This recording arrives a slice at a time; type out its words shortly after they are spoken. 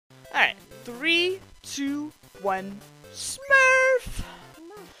Alright, 3, 2, 1, Smurf!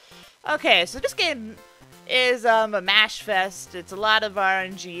 Okay, so this game is a mash fest. It's a lot of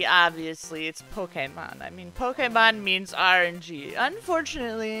RNG, obviously. It's Pokemon. I mean, Pokemon means RNG.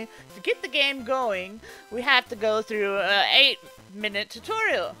 Unfortunately, to get the game going, we have to go through an 8-minute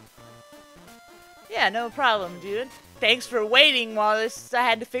tutorial. Yeah, no problem, dude. Thanks for waiting while I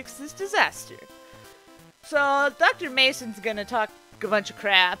had to fix this disaster. So, Dr. Mason's gonna talk a bunch of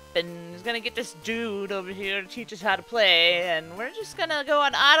crap, and he's gonna get this dude over here to teach us how to play, and we're just gonna go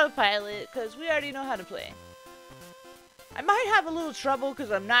on autopilot, because we already know how to play. I might have a little trouble,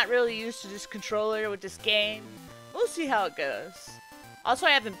 because I'm not really used to this controller with this game. We'll see how it goes. Also,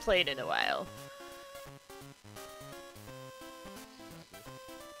 I haven't played in a while.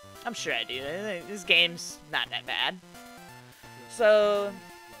 I'm sure I do. This game's not that bad. So,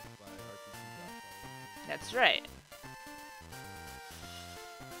 that's right.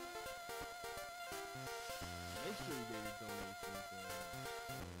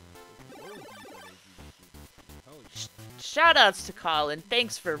 Shoutouts to Colin.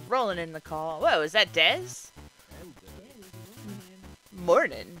 Thanks for rolling in the call. Whoa, is that Dez?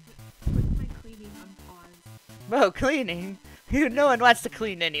 Morning. Put my cleaning on pause. Whoa, cleaning? No one wants to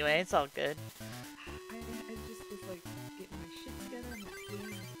clean anyway. It's all good. I just was like getting my shit together, my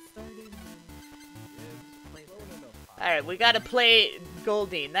game started, and Alright, we gotta play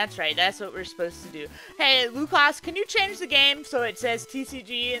Goldeen. That's right, that's what we're supposed to do. Hey, Lucas, can you change the game so it says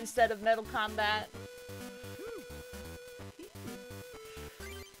TCG instead of Metal Combat?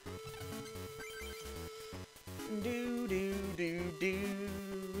 Do do do do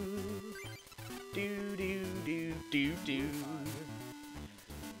do do do do do.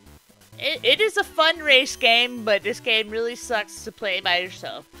 It is a fun race game, but this game really sucks to play by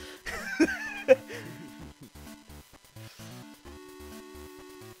yourself.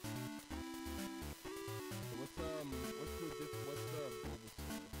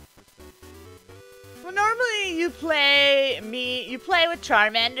 Well, normally you play with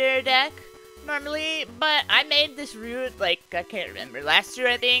Charmander deck. Normally, but I made this route, like, I can't remember, last year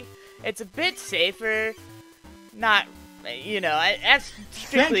I think. It's a bit safer, not, you know, that's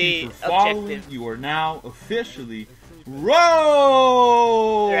strictly Thank you for following. objective. You are now officially rolling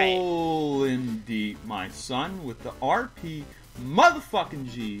deep, my son, with the RP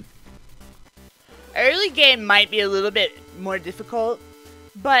motherfucking G. Early game might be a little bit more difficult,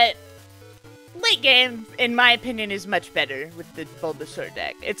 but late game, in my opinion, is much better with the Bulbasuar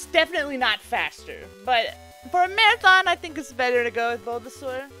deck. It's definitely not faster, but for a marathon, I think it's better to go with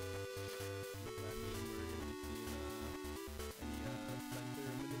Bulbasuar.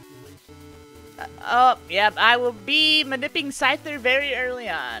 Oh, yep, I will be manipulating Scyther very early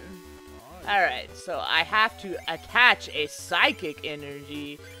on. Alright, so I have to attach a Psychic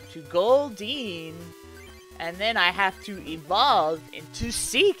Energy to Goldeen, and then I have to evolve into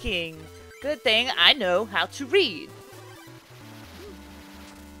Seeking. Good thing I know how to read.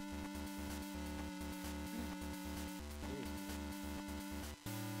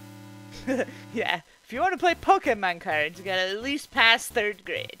 Yeah, if you want to play Pokemon cards, you gotta at least pass 3rd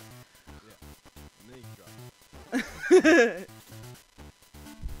grade. Yeah.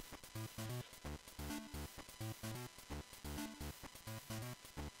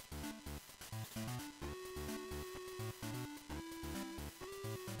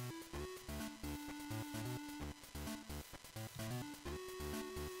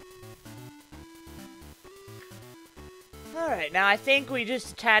 Alright, now I think we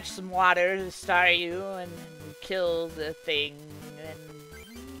just attach some water to Staryu and kill the thing, and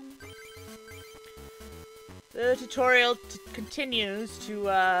the tutorial continues to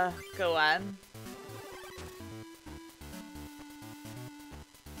go on.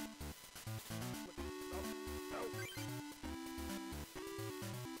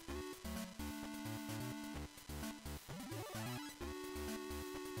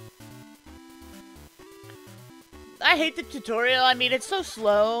 I hate the tutorial. I mean, it's so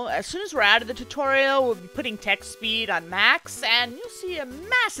slow. As soon as we're out of the tutorial, we'll be putting text speed on max, and you'll see a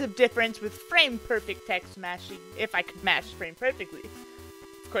massive difference with frame-perfect text mashing. If I could mash frame perfectly.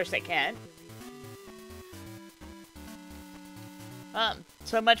 Of course I can't.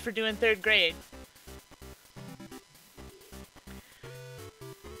 So much for doing 3rd grade.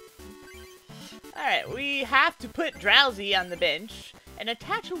 Alright, we have to put Drowsy on the bench and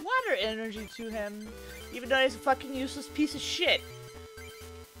attach a water energy to him, even though he's a fucking useless piece of shit.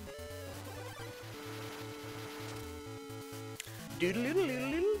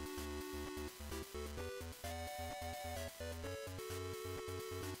 Doodle-doodle-doodle-doodle.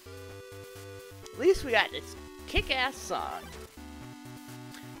 At least we got this kick-ass song.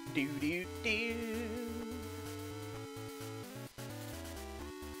 Do do do.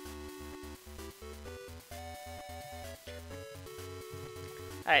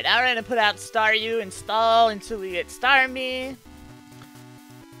 Alright, now we're gonna put out Star U and stall until we get Star Me.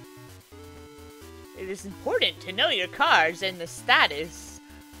 It is important to know your cards and the status,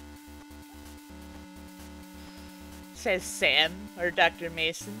 says Sam, or Dr.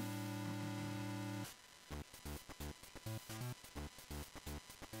 Mason.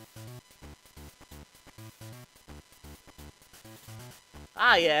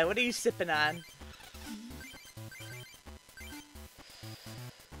 Ah yeah, what are you sipping on?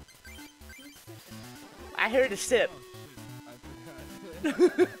 I heard a sip.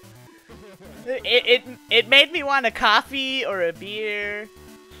 It made me want a coffee or a beer.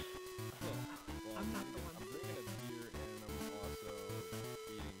 I'm not the one. I'm drinking a beer and I'm also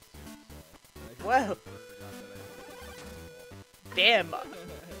eating soup, so Whoa. I forgot that I Damn.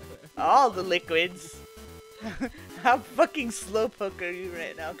 All the liquids. How fucking slowpoke are you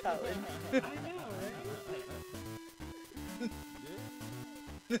right now, Colin? I know,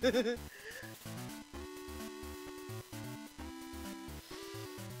 right?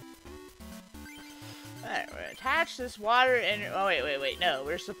 Alright, we're gonna attach this water and oh wait, no,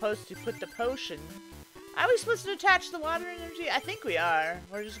 we're supposed to put the potion. Are we supposed to attach the water energy? I think we are.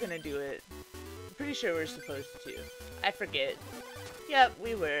 We're just gonna do it. I'm pretty sure we're supposed to. I forget. Yep,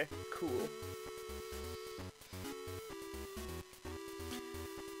 we were. Cool.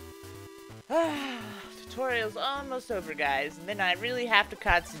 Tutorial's almost over, guys, and then I really have to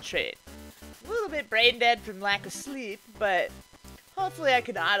concentrate. A little bit brain dead from lack of sleep, but hopefully I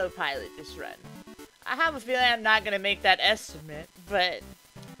can autopilot this run. I have a feeling I'm not gonna make that estimate, but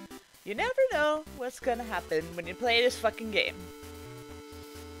you never know what's gonna happen when you play this fucking game.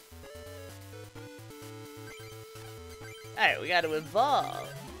 Alright, we gotta evolve.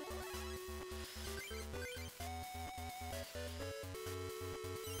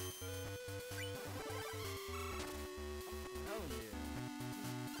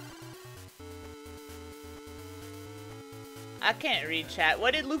 I can't read chat.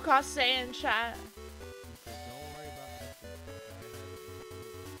 What did Lucas say in chat? don't worry about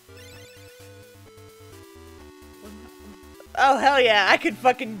that. Oh, hell yeah. I could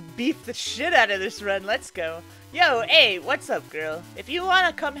fucking beef the shit out of this run. Let's go. Yo, hey, what's up, girl? If you want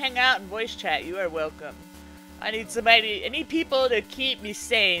to come hang out and voice chat, you are welcome. I need people to keep me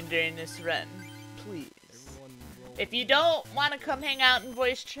sane during this run. Please. If you don't want to come hang out and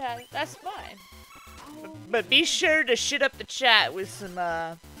voice chat, that's fine. But be sure to shit up the chat with some,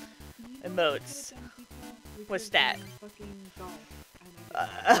 emotes. What's that?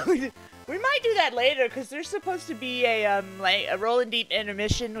 We might do that later, because there's supposed to be a, like, a Rollin' Deep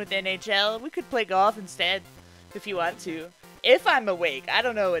intermission with NHL. We could play golf instead, if you want to. If I'm awake. I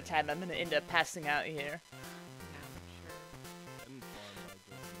don't know what time I'm gonna end up passing out here.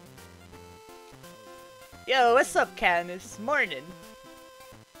 Yo, what's up, Candace? Morning.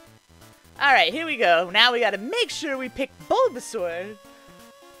 Alright, here we go. Now we gotta make sure we pick Bulbasuar.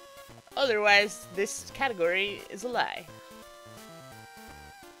 Otherwise, this category is a lie.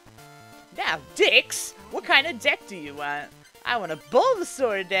 Now, Dix, what kind of deck do you want? I want a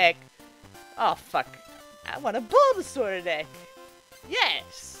Bulbasaur deck. Oh, fuck. I want a Bulbasaur deck.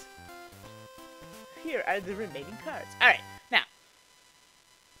 Yes. Here are the remaining cards. Alright,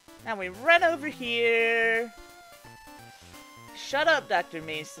 now we run over here. Shut up, Dr.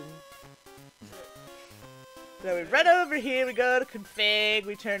 Mason. So we run over here, we go to config,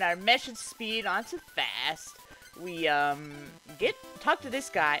 we turn our message speed onto fast. We, talk to this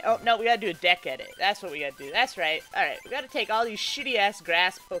guy. Oh, no, we gotta do a deck edit. That's what we gotta do. That's right. Alright, we gotta take all these shitty-ass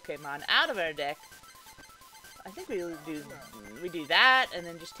grass Pokemon out of our deck. I think we do that, and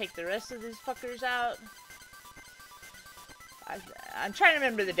then just take the rest of these fuckers out. I'm trying to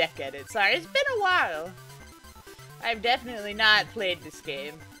remember the deck edit. Sorry, it's been a while. I've definitely not played this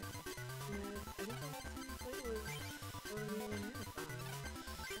game.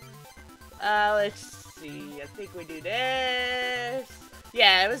 Let's see. I think we do this.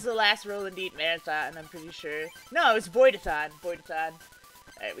 Yeah, it was the last Rollin' Deep Marathon, I'm pretty sure. No, it was Voidathon.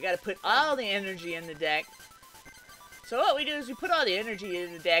 Alright, we gotta put all the energy in the deck. So what we do is we put all the energy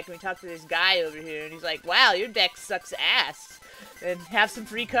in the deck and we talk to this guy over here and he's like, wow, your deck sucks ass. And have some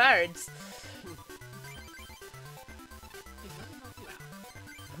free cards.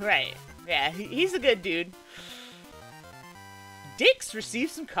 Right. Yeah, he's a good dude. Dix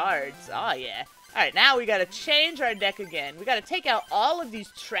received some cards. Oh, yeah. Alright, now we gotta change our deck again. We gotta take out all of these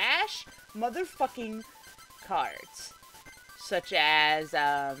trash motherfucking cards. Such as,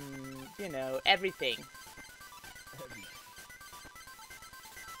 you know, everything.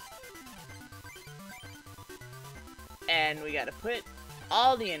 and we gotta put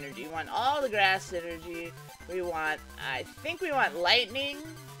all the energy. We want all the grass energy. We want, I think we want lightning.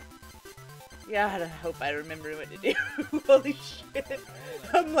 God, I hope I remember what to do. Holy shit.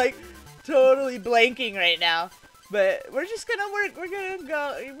 I'm like totally blanking right now. But we're just gonna work, we're gonna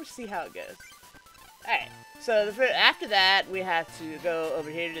go, we'll see how it goes. Alright, so after that, we have to go over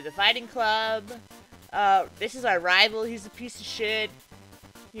here to the fighting club. This is our rival, he's a piece of shit.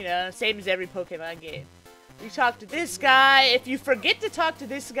 You know, same as every Pokemon game. We talk to this guy. If you forget to talk to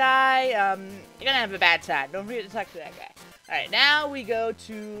this guy, you're gonna have a bad time. Don't forget to talk to that guy. Alright, now we go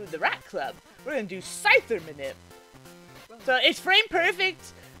to the Rock Club. We're gonna do Scyther Manip. So it's frame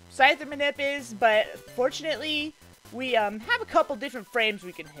perfect, Scyther Manip is, but fortunately, we have a couple different frames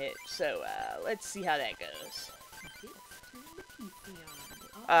we can hit. So let's see how that goes.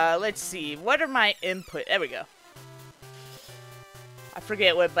 Let's see. What are my input? There we go. I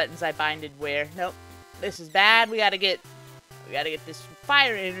forget what buttons I binded where. Nope. This is bad. We gotta get this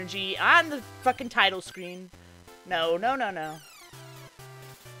fire energy on the fucking title screen. No, no, no, no.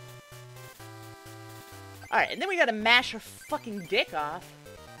 Alright, and then we gotta mash our fucking dick off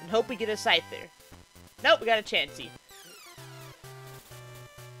and hope we get a Scyther. Nope, we got a Chansey.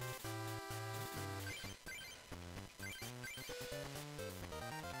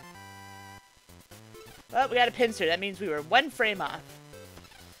 Well, we got a Pinsir. That means we were one frame off.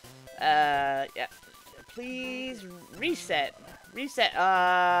 Yeah. Please reset. Reset.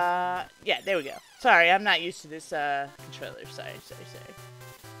 Yeah, there we go. Sorry, I'm not used to this, controller. Sorry.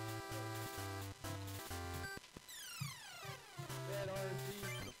 Bad RNG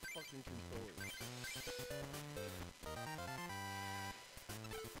for the fucking controller.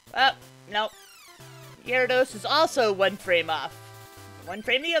 Oh, nope. Gyarados is also one frame off. One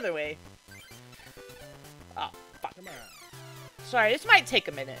frame the other way. Oh, fuck. Come on. Sorry, this might take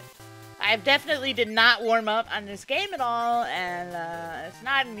a minute. I definitely did not warm up on this game at all, and it's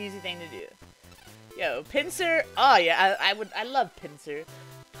not an easy thing to do. Yo, Pinsir. Oh yeah, I love Pinsir.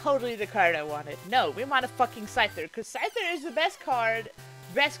 Totally the card I wanted. No, we want a fucking Scyther, because Scyther is the best card,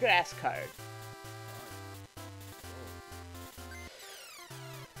 best grass card.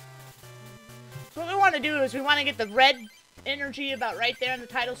 So what we want to do is we want to get the red energy about right there on the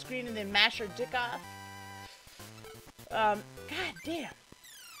title screen and then mash our dick off. God damn.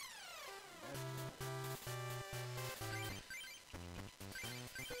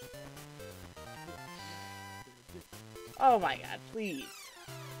 Oh my god, please.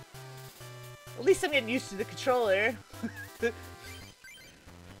 At least I'm getting used to the controller.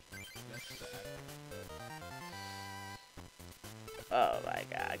 Oh my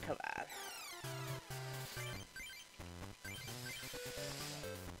god, come on.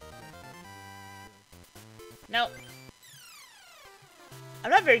 Nope.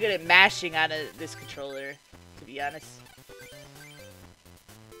 I'm not very good at mashing on this controller, to be honest.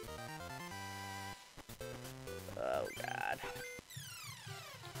 Oh god.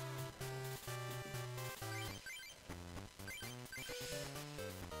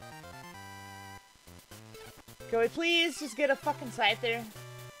 Can we please just get a fucking Scyther?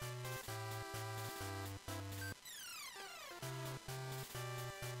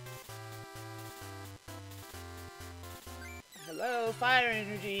 Hello, fire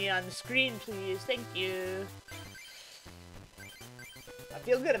energy on the screen, please. Thank you. I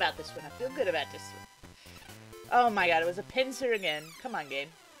feel good about this one. I feel good about this one. Oh my god, it was a Pinsir again. Come on, game.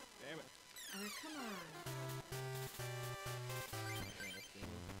 Damn it. Come on.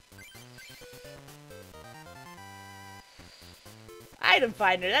 Item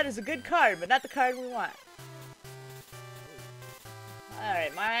Finder, that is a good card, but not the card we want.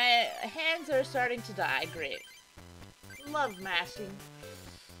 Alright, my hands are starting to die. Great. Love mashing.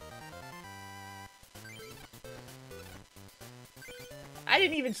 I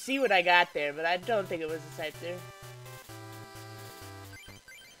didn't even see what I got there, but I don't think it was a Scyther.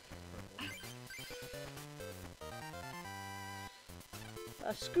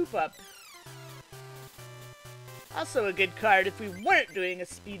 A Scoop Up. Also a good card if we weren't doing a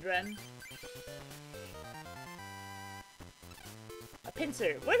speedrun. A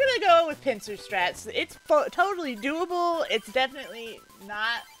Pinsir. We're gonna go with Pinsir strats. It's totally doable. It's definitely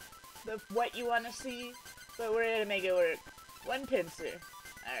not what you want to see, but we're gonna make it work. One Pinsir.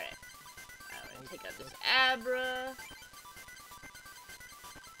 Alright. I'm gonna take out this Abra.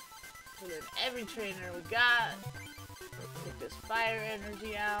 Put in every trainer we got. Take this fire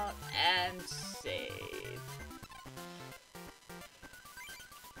energy out and save.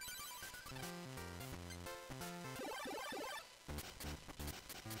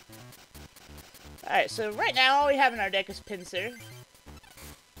 Alright, so right now all we have in our deck is Pinsir.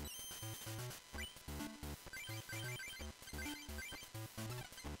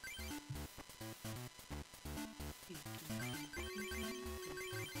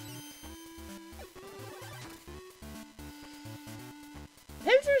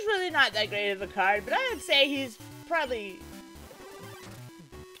 Pinsir's really not that great of a card, but I would say he's probably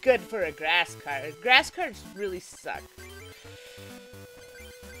good for a grass card. Grass cards really suck.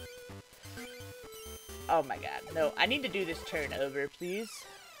 Oh my god, no, I need to do this turn over, please.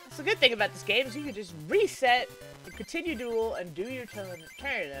 That's the good thing about this game is you can just reset and continue duel and do your turn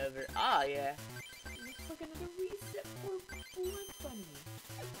over. Oh yeah. Looks like another reset for Bunny.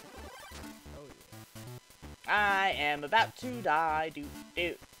 Oh yeah. I am about to die. Do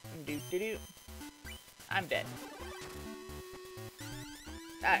do do do do. I'm dead.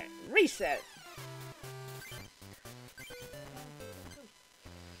 Alright, reset.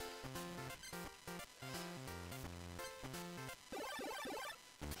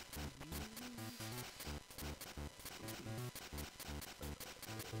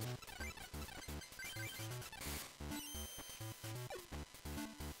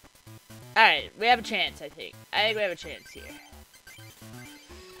 Alright, we have a chance, I think. I think we have a chance here.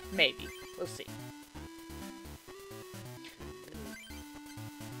 Maybe. We'll see.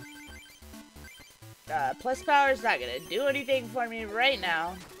 Plus power is not gonna do anything for me right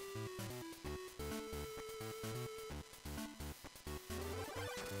now.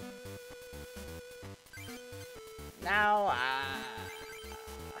 Now,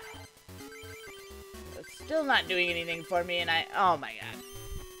 it's still not doing anything for me, and oh my god.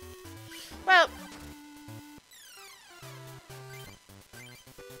 Well,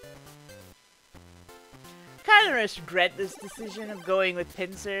 kind of regret this decision of going with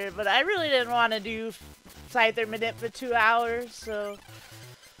Pinsir, but I really didn't want to do Scyther Minute for 2 hours, so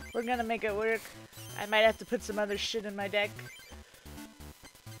we're gonna make it work. I might have to put some other shit in my deck,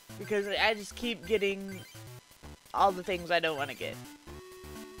 because I just keep getting all the things I don't want to get.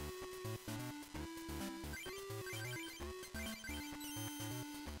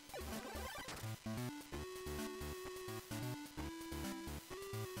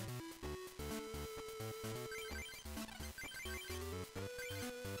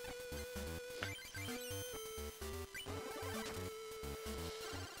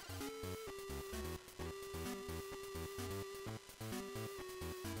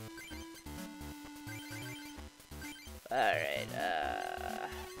 Alright,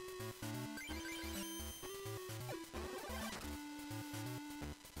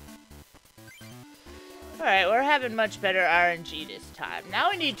 Alright, we're having much better RNG this time.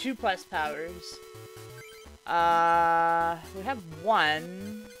 Now we need 2 plus powers. We have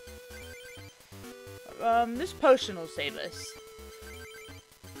 1. This potion will save us.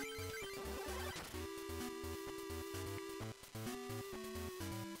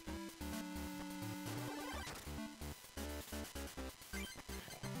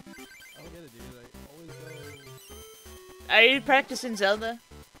 Are you practicing Zelda?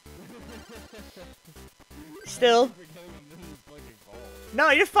 Still? No,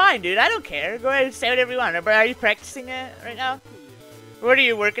 you're fine, dude. I don't care. Go ahead and say whatever you want. But are you practicing it right now? What are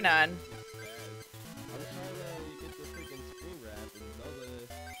you working on?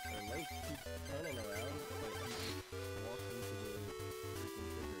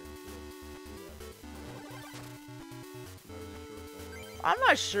 I'm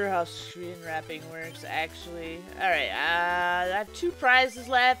not sure how screen wrapping works, actually. Alright, I have 2 prizes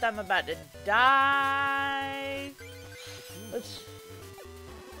left. I'm about to die.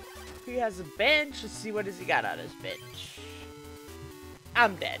 He has a bench. Let's see what has he got on his bench.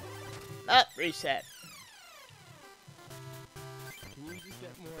 I'm dead. Up, reset. Can you just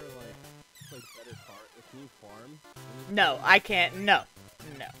get more, like better cart? Can you farm? No, I can't. No.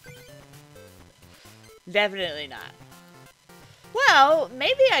 No. Definitely not. Well,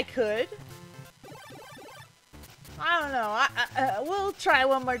 maybe I could. I don't know. We'll try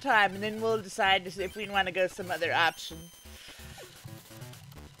one more time, and then we'll decide if we want to go some other option.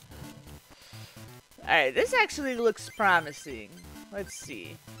 Alright, this actually looks promising. Let's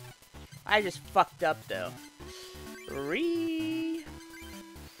see. I just fucked up, though.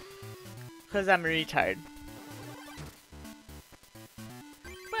 Because I'm a retard.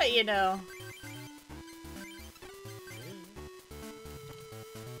 But, you know.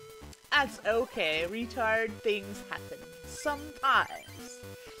 That's okay. Retard things happen. Sometimes.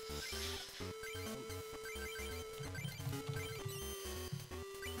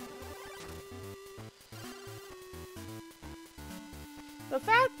 The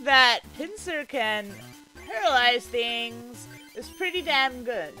fact that Pinsir can paralyze things is pretty damn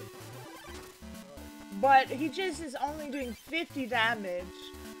good. But he just is only doing 50 damage,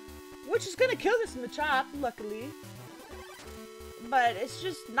 which is gonna kill this Machop, luckily. But it's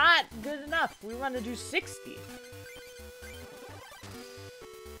just not good enough. We want to do 60.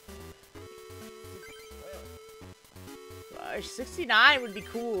 Or 69 would be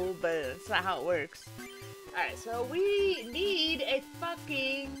cool, but that's not how it works. Alright, so we need a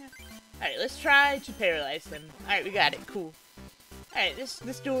fucking... Alright, let's try to paralyze him. Alright, we got it. Cool. Alright,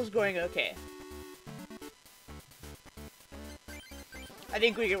 this duel's going okay. I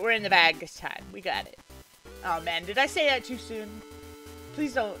think we're in the bag this time. We got it. Oh man, did I say that too soon?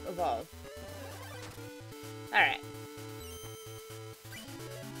 Please don't evolve. Alright.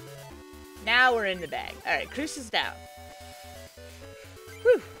 Now we're in the bag. Alright, Chris is down.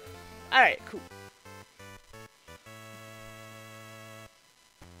 Whew. Alright, cool.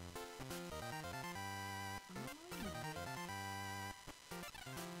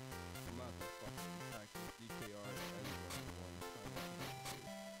 I'm about to fucking practice DKR and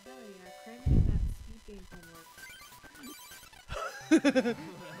Oh yeah, cram in that speed game homework.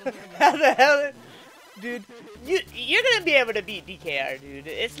 How the hell? Dude, you're gonna be able to beat DKR, dude.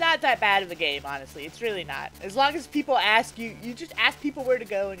 It's not that bad of a game, honestly. It's really not. As long as people ask you, you just ask people where to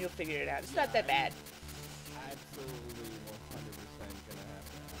go and you'll figure it out. It's not that bad. absolutely 100% gonna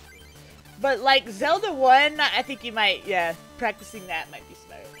happen. But like Zelda 1, I think you might, yeah, practicing that might be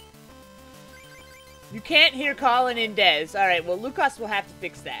smart. You can't hear Colin and Dez. Alright, well Lucas will have to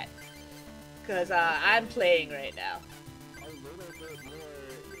fix that. Cause I'm playing right now. A little bit more.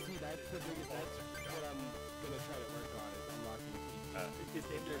 See, that's the biggest. That's what I'm gonna try to work on. Is unlocking his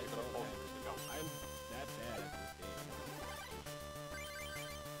name. I'm that bad at this game.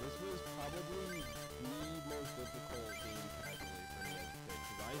 This was probably the most difficult game casually for me as a kid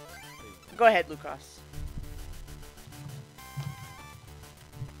because I played. Go ahead, Lucas.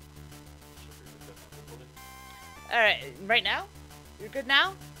 Alright, right now? You're good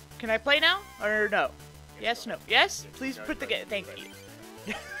now? Can I play now? Or no? Yes, no. Yes? Please put the game. Thank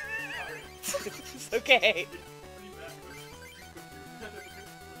you. It's okay.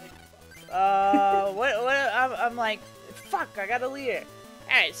 I'm like, fuck, I got a leader.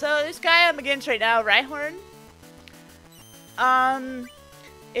 Alright, so this guy I'm against right now, Rhyhorn.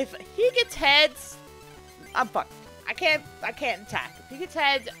 If he gets heads, I'm fucked. I can't attack. If he gets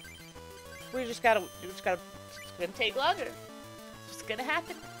heads, it's gonna take longer. It's just gonna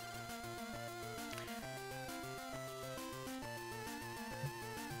happen.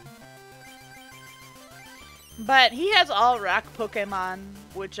 But he has all rock Pokemon,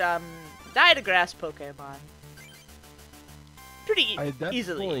 which die to grass Pokemon. Pretty I definitely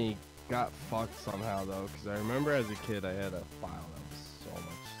easily. got fucked somehow though, because I remember as a kid I had a file that was so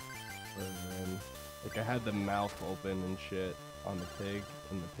much further in. Like I had the mouth open and shit on the pig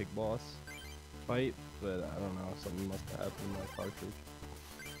in the pig boss fight, but I don't know, something must have happened in my cartridge.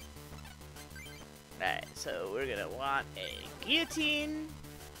 Alright, so we're gonna want a guillotine.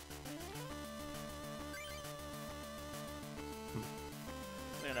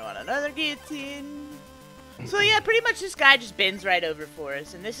 We're gonna want another guillotine. So yeah, pretty much this guy just bends right over for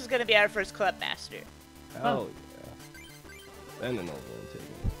us, and this is gonna be our first club master. Hell yeah. Then an old one taking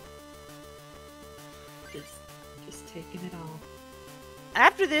it. Just taking it all.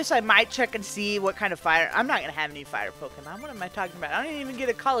 After this, I might check and see what kind of fire. I'm not gonna have any fire Pokemon. What am I talking about? I don't even get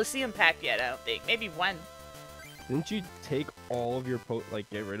a Coliseum pack yet. I don't think. Maybe one. Didn't you take all of your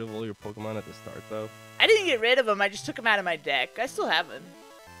get rid of all your Pokemon at the start though? I didn't get rid of them. I just took them out of my deck. I still have them.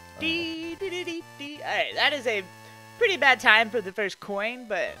 Alright, that is a pretty bad time for the first coin,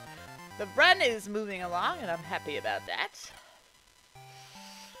 but the run is moving along, and I'm happy about that.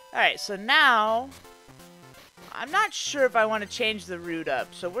 Alright, so now I'm not sure if I want to change the route up,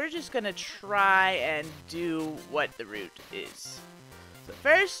 so we're just going to try and do what the route is. So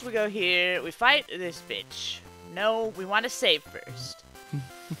first, we go here, we fight this bitch. No, we want to save first.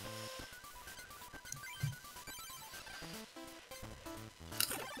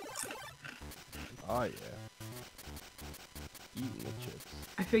 Oh yeah. Eating the chips.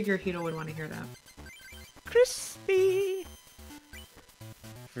 I figured Hito would want to hear that. Crispy!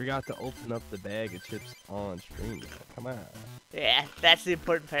 Forgot to open up the bag of chips on stream. Come on. Yeah, that's the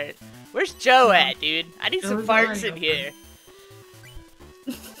important part. Where's Joe at, dude? I need some Joe's farts already in open. here.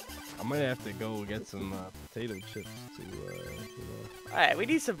 I might have to go get some potato chips to, Alright, we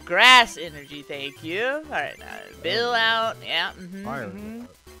need some grass energy, thank you. Alright, now, Bill out. Yeah, fire it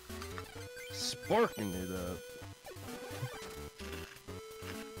up. Sparking it up.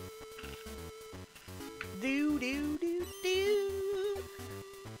 Do, do, do, do.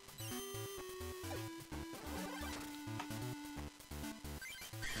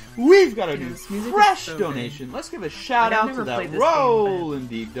 We've got a Yeah, new this music is fresh so good. donation. Let's give a shout Like, I've out to never that played this game, but- Rollin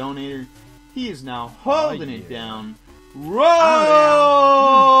donator. He is now holding it yeah. down. Oh,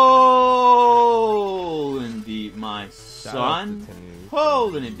 Roll indeed, my Shout out son. to Timmy.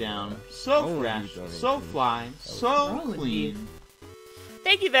 holding it down. So Oh, fresh, you don't so need to. fly, so wrong with clean.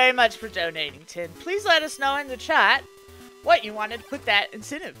 Thank you very much for donating, Tin. Please let us know in the chat what you wanted to put that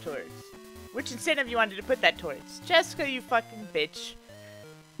incentive towards. Which incentive you wanted to put that towards. Jessica, you fucking bitch.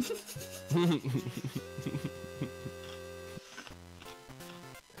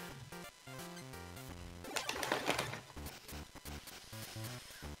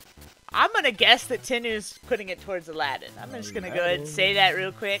 I'm gonna guess that Tinu's putting it towards Aladdin. I'm just gonna go ahead and say that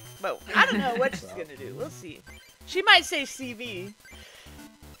real quick. But I don't know what she's gonna do. We'll see. She might say CV.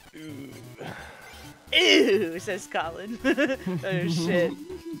 Ew, says Colin. Oh shit.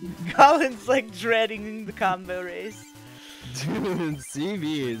 Colin's like dreading the combo race. Dude,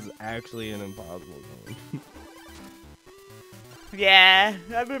 CV is actually an impossible game. Yeah,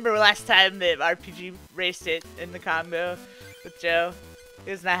 I remember last time that RPG raced it in the combo with Joe.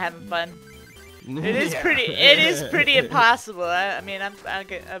 He was not having fun. It is Yeah. pretty. It is pretty impossible. I mean,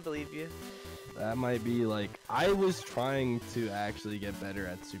 I believe you. That might be like, I was trying to actually get better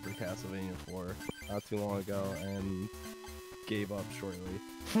at Super Castlevania 4 not too long ago and gave up shortly.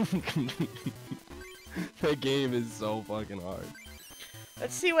 That game is so fucking hard.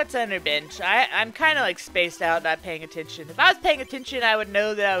 Let's see what's on her bench. I'm kind of like spaced out, not paying attention. If I was paying attention, I would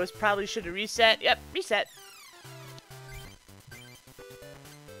know that I was probably should have reset. Yep, reset.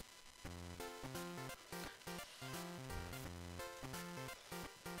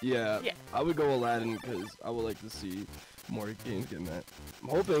 Yeah, Yeah. I would go Aladdin because I would like to see more games get met. I'm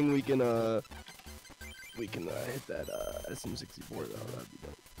hoping we can hit that SM64 though. That'd be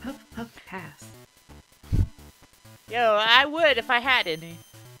dope. Huff, huff, pass. Yo, I would if I had any.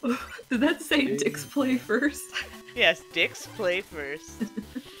 Did that say dicks play first? Yes, dicks play first.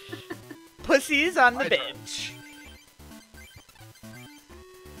 Pussies on the My turn. bench.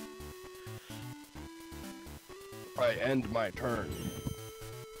 I end my turn.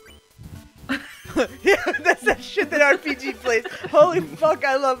 Yeah, that's that shit that RPG plays. Holy fuck,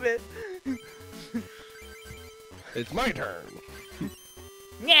 I love it. It's my turn.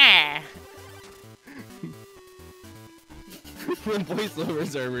 Yeah. The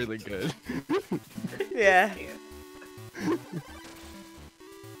voiceovers are really good. Yeah. Oh,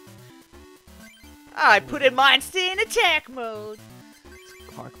 I put in mine stay in attack mode.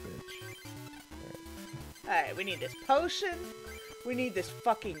 Cock bitch. Alright, we need this potion. We need this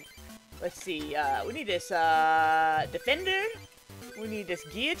fucking... Let's see, we need this, defender. We need this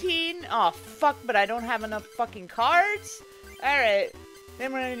guillotine. Oh, fuck, but I don't have enough fucking cards. Alright.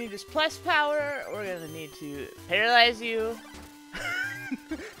 Then we're gonna need this plus power. We're gonna need to paralyze you.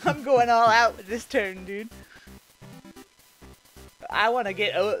 I'm going all out with this turn, dude. I want to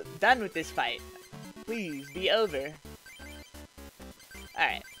get done with this fight. Please, be over.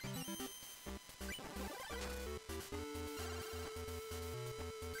 Alright.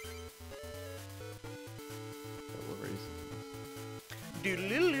 What race is this?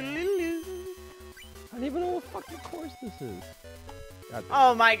 Doodle-loo-loo-loo-loo. I don't even know what fucking course this is. God damn.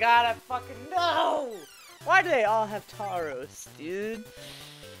 Oh my god, I fucking know! Why do they all have Taros, dude?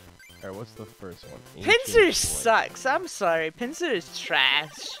 Alright, what's the first one? Pinsir Ancient sucks. I'm sorry. Pinsir is trash.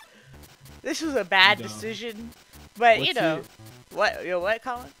 This was a bad No. decision. But, you What's know. your- What? Yo, what,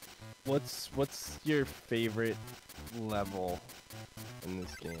 Colin? What's your favorite level in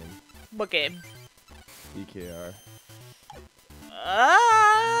this game? What game? EKR.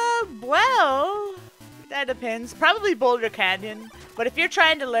 Well, that depends. Probably Boulder Canyon. But if you're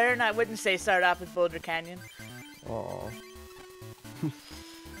trying to learn, I wouldn't say start off with Boulder Canyon. Aw.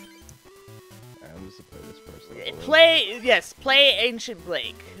 I'm just gonna play this person. Play Ancient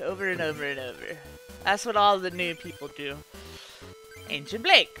Blake over and over and over. That's what all the new people do. Ancient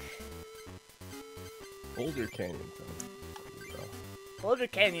Blake. Boulder Canyon. There you go. Boulder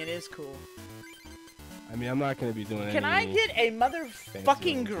Canyon is cool. I mean, I'm not gonna be doing Can I get a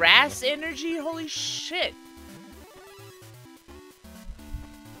motherfucking ones. grass energy? Holy shit.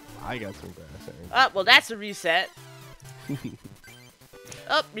 I got some grass energy. Oh, well, that's a reset.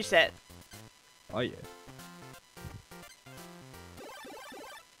 Oh, reset. Oh yeah.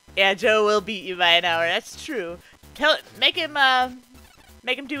 Yeah, Joe will beat you by an hour. That's true. Make him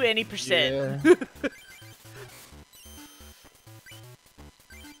do any percent. Yeah.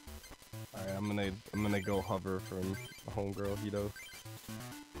 Alright, I'm gonna go hover from homegirl Hito.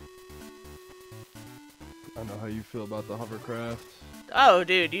 I don't know how you feel about the hovercraft. Oh,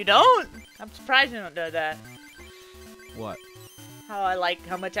 dude, you don't? I'm surprised you don't know that. What? How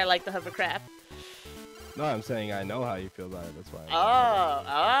much I like the hovercraft. No, I'm saying I know how you feel about it. That's why.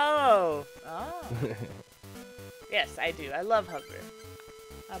 Oh. Yes, I do. I love hover.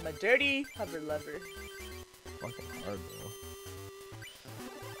 I'm a dirty hover lover. Fucking hard, bro.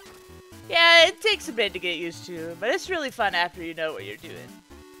 Yeah, it takes a bit to get used to, but it's really fun after you know what you're doing.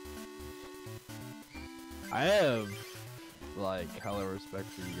 I have like hella respect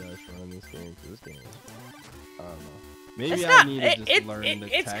for you guys for running this game. Cause this game is, I don't know. Maybe It's I not. need to just learn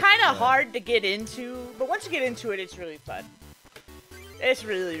the It's tech, kind of but- hard to get into, but once you get into it, it's really fun. It's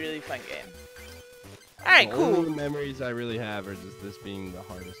really, really fun game. All right, The cool. only memories I really have are just this being the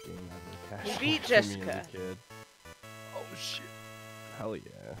hardest game ever. You beat for me as a Jessica. kid. Oh shit! Hell yeah!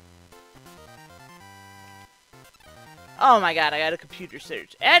 Oh my god, I got a computer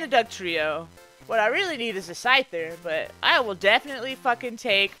search and a Doug Trio. What I really need is a Scyther, but I will definitely fucking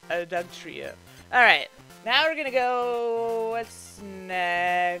take a Doug Trio. Alright, now we're gonna go... What's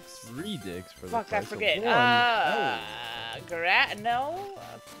next? 3 dicks for the Fuck, I price of forget. 1. Oh. No?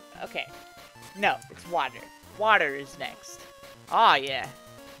 Okay. No, it's water. Water is next. Oh yeah.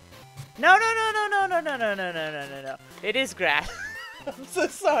 No. It is grass. I'm so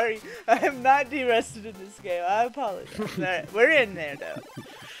sorry. I am not de-rested in this game. I apologize. Alright, we're in there though.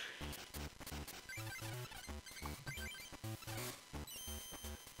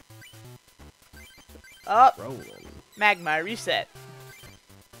 Oh, Rollin. Magmar, reset.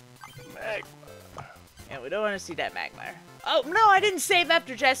 Mag. And we don't want to see that Magmar. Oh, no, I didn't save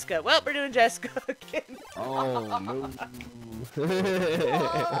after Jessica. Well, we're doing Jessica again. Oh no.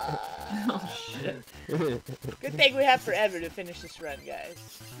 Oh shit. Good thing we have forever to finish this run,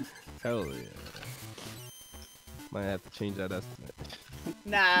 guys. Hell yeah. Might have to change that estimate.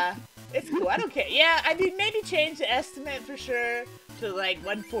 Nah, it's cool. I don't care. Yeah, I mean, maybe change the estimate for sure to like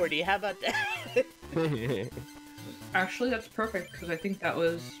 140. How about that? Actually, that's perfect because I think that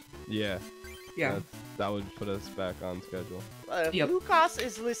was Yeah. yeah. That would put us back on schedule. Well, if Yep. Lucas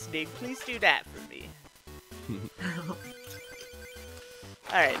is listening, please do that for me.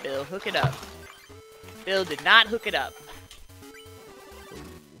 Alright, Bill, hook it up. Bill did not hook it up.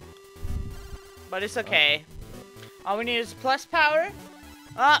 But it's okay. All we need is plus power.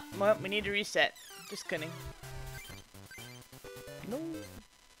 Ah, well, we need to reset. Just kidding. No.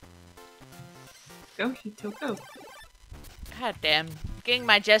 Go, Hito, go. God damn. Getting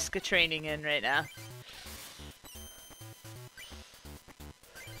my Jessica training in right now.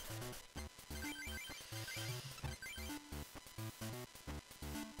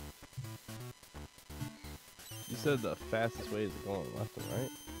 You said the fastest way is going left and right.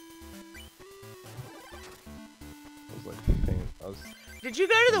 I was like, Did you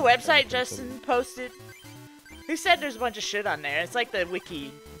go to the website Justin posted? He said there's a bunch of shit on there. It's like the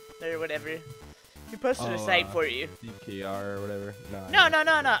wiki or whatever. He posted a site for you. DKR or whatever.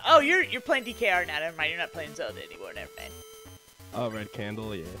 No. Oh, you're playing DKR now. Never mind. You're not playing Zelda anymore. Never mind. Oh, Red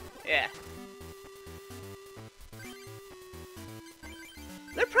Candle, yeah. Yeah.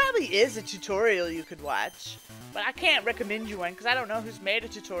 There probably is a tutorial you could watch, but I can't recommend you one because I don't know who's made a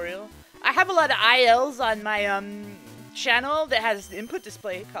tutorial. I have a lot of ILs on my channel that has the input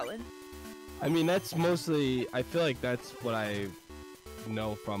display, Colin. I mean, that's mostly. I feel like that's what I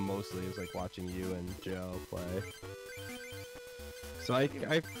know from mostly is like watching you and Joe play. So I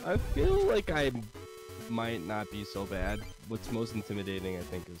feel like I might not be so bad. What's most intimidating, I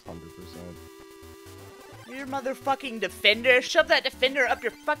think, is 100%. Your motherfucking defender. Shove that defender up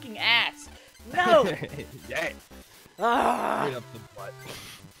your fucking ass. No. Yeah. Ah. Right up the butt.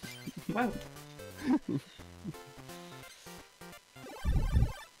 Wow.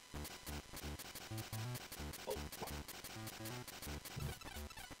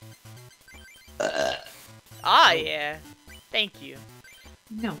 Ah, yeah. Thank you.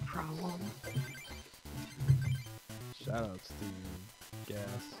 No problem. Shoutouts to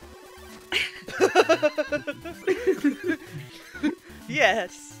Gas.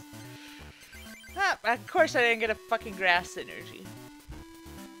 Yes. Ah, of course I didn't get a fucking grass energy.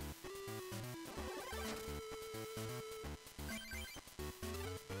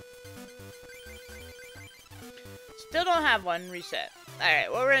 Still don't have one reset. Alright,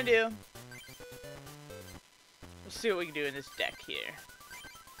 what we're gonna do... Let's see what we can do in this deck here.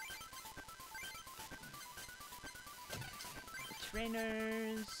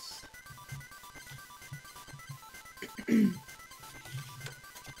 Trainers... Didn't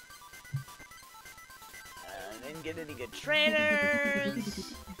get any good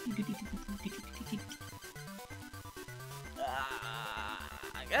trainers.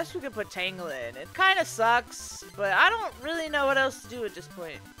 I guess we could put Tangle in. It kind of sucks, but I don't really know what else to do at this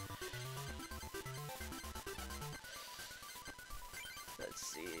point. Let's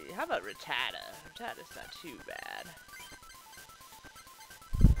see. How about Rattata? Rattata's not too bad.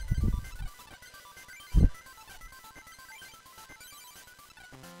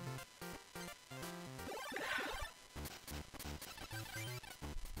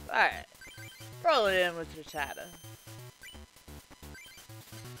 Alright, Roll it in with Rattata.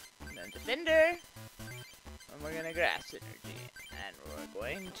 And then Defender. And we're gonna Grass Energy. And we're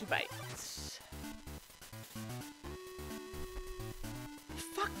going to Bite.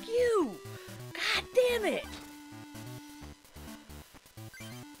 Fuck you! God damn it!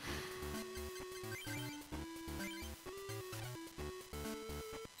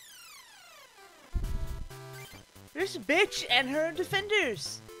 There's a bitch and her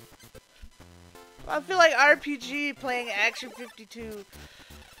defenders. I feel like RPG playing Action 52.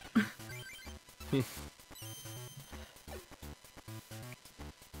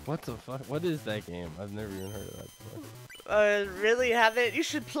 What the fuck? What is that game? I've never even heard of that before. Really haven't? You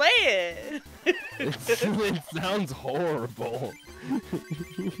should play it. It sounds horrible.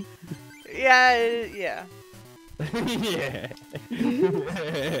 Yeah. Yeah.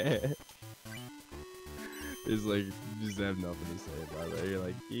 It's like, you just have nothing to say about it. You're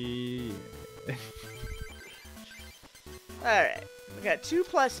like, yeah. Alright. We got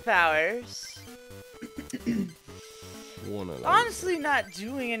 2+ powers. One of those. Honestly, not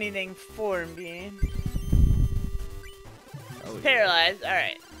doing anything for me. Oh, yeah. Paralyzed.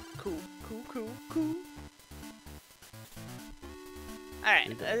 Alright. Cool.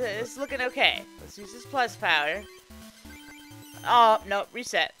 Alright. It's looking okay. Let's use this plus power. Oh, no.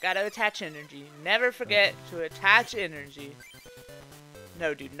 Reset. Gotta attach energy. Never forget to attach energy.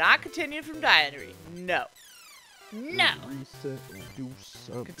 No, do not continue from diary. No. No. Reset and do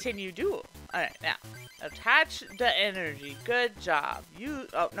something. Continue duel. Alright, now. Attach the energy. Good job.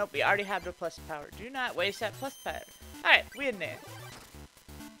 Oh, nope. We already have the plus power. Do not waste that plus power. Alright, we in there.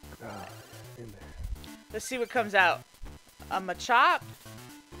 In there. Let's see what comes out. A Machop.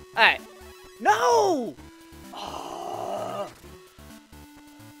 Alright. No! Oh.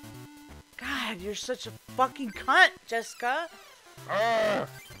 God, you're such a fucking cunt, Jessica.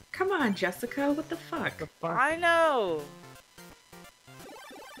 Come on, Jessica. What the fuck? I know.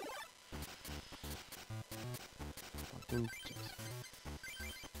 Fucking Jessica.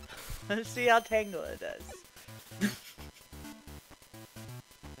 Let's see how Tangle it does.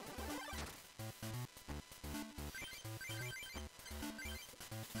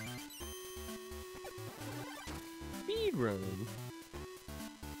 Speed run.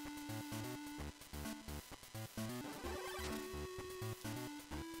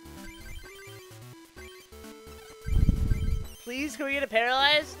 Please, can we get it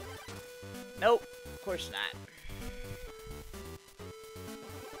paralyzed? Nope, of course not.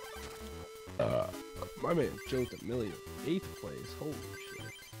 My man Joe D'Amelio, 8th place. Holy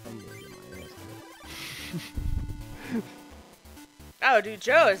shit. I'm gonna get my ass kicked. Oh, dude,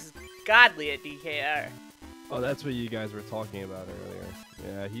 Joe is godly at DKR. Oh, that's what you guys were talking about earlier.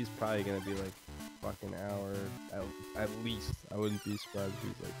 Yeah, he's probably gonna be like fucking hour at least. I wouldn't be surprised if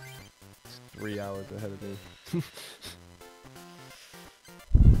he's like 3 hours ahead of me.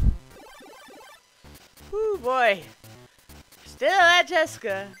 Woo boy. Still at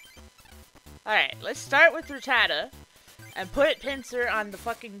Jessica. Alright, let's start with Rattata and put Pinsir on the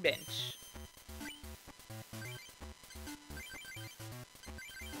fucking bench.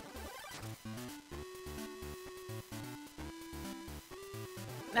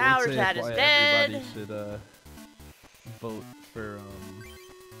 Now I would say that's Rattata's why dead. Everybody should vote for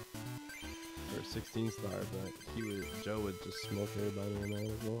 16 star, but Joe would just smoke everybody in that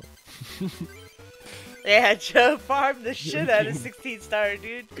as well. Yeah, Joe farmed the shit out of 16 star,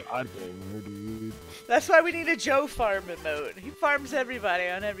 dude. God dang her, dude. That's why we need a Joe farm emote. He farms everybody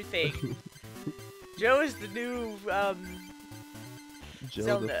on everything. Joe is the new, Joe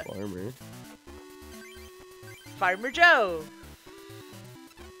Zelda. the farmer. Farmer Joe.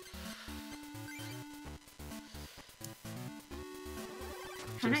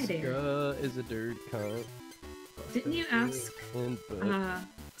 Hi there. Jessica is a dirt cunt. Didn't you ask And but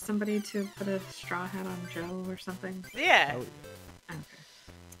somebody to put a straw hat on Joe or something? Yeah. oh, Okay.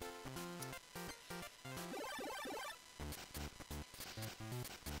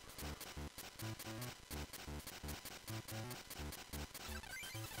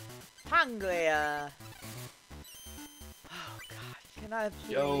 Panglia. Oh god, can I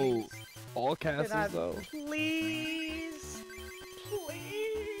please? Yo, all Can I castles though. please?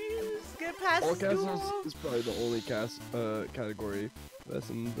 Please get past All this duel. castles is probably the only category of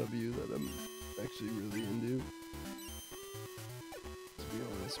SMW that I'm actually really into. To be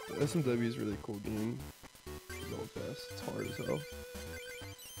honest, but SMW is a really cool game. All fast, it's hard as hell.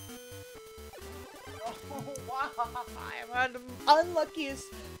 Oh wow! I'm the unluckiest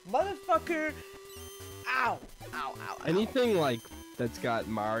motherfucker. Ow! Ow! Ow! Ow! Anything like that's got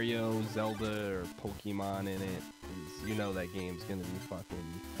Mario, Zelda, or Pokemon in it is you know that game's gonna be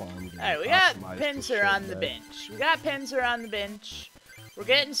fucking fun. Alright, we got Pinsir on the bench. We got Pinsir on the bench. We're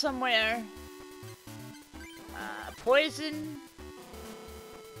getting somewhere. Poison.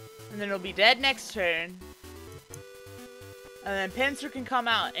 And then it'll be dead next turn. And then Pinsir can come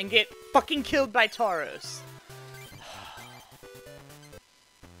out and get fucking killed by Tauros.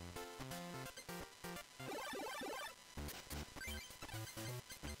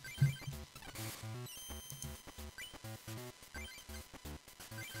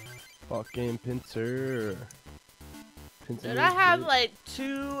 Fucking Pinsir. Dude, I have like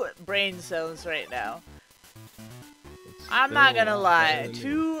 2 brain cells right now. I'm not gonna lie.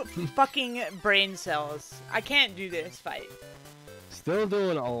 2 fucking brain cells. I can't do this fight. Still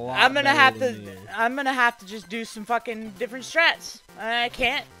doing a lot. I'm gonna have to just do some fucking different strats. I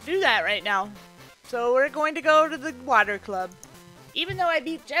can't do that right now. So we're going to go to the water club. Even though I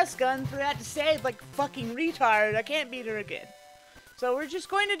beat Jessica and forgot to save like fucking retard, I can't beat her again. So we're just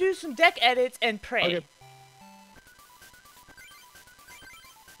going to do some deck edits and pray. Okay.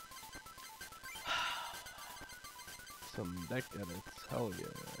 Some deck edits, hell yeah.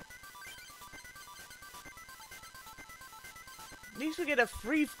 At least we get a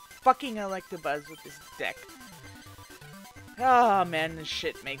free fucking Electabuzz with this deck. Oh man, this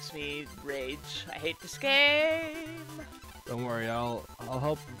shit makes me rage. I hate this game. Don't worry, I'll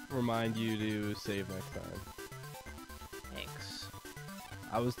help remind you to save next time. Thanks.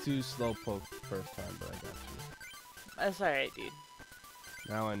 I was too slow poke first time, but I got you. That's alright, dude.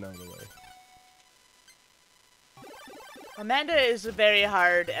 Now I know the way. Amanda is very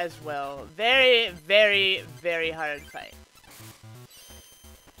hard as well. Very, very, very hard fight.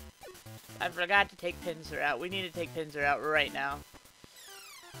 I forgot to take Pinsir out. We need to take Pinsir out right now.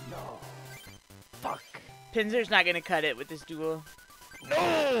 No. Fuck. Pinsir's not gonna cut it with this duel.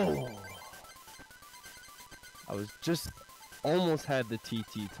 No! I was just almost had the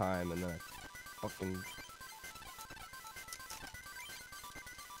TT time and then I fucking...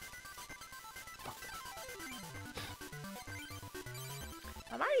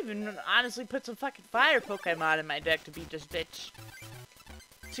 I might even honestly put some fucking fire Pokemon in my deck to beat this bitch.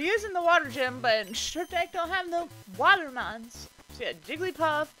 She is in the water gym, but her deck don't have no water mons. She had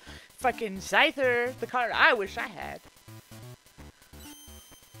Jigglypuff, fucking Scyther, the card I wish I had.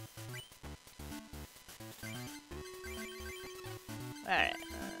 Alright.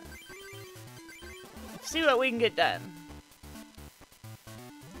 Let's see what we can get done.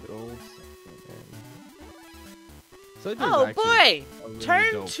 Good old second. Oh boy! Really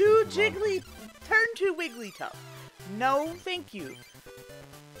Turn to Pokemon. Turn to Wigglytuff. No, thank you.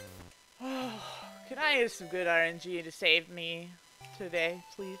 Can I use some good RNG to save me today,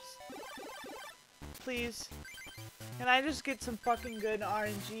 please? Please? Can I just get some fucking good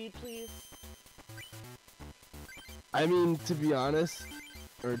RNG, please? I mean, to be honest,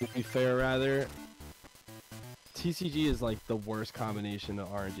 or to be fair rather, TCG is like the worst combination of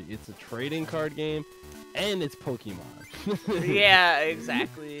RNG. It's a trading card game, and it's Pokemon. Yeah,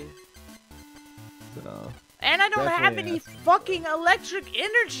 exactly. So, And I don't have definitely any has some fucking electric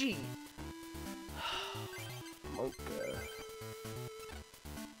energy! okay.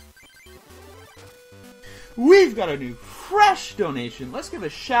 We've got a new fresh donation. Let's give a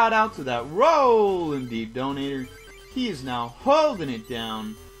shout out to that Rollin deep donator. He is now holding it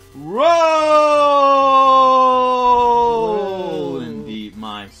down. Rollin deep,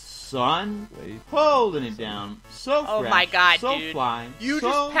 my son. Holding it down. So fresh, Oh my god, so dude. fly, You so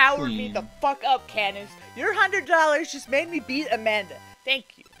just powered me clean. the fuck up, Candace. Your $100 just made me beat Amanda.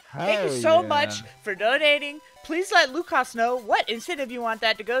 Thank you. Thank you so much for donating. Please let Lucas know what incentive you want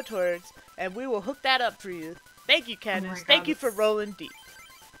that to go towards, and we will hook that up for you. Thank you, Candace. God, Thank you for that's rolling deep.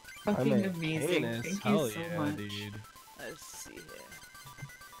 Fucking amazing. Thank you Hell so yeah, much. dude. Let's see here.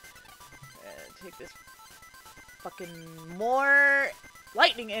 Take this fucking more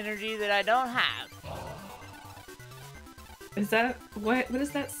lightning energy that I don't have. Is that what is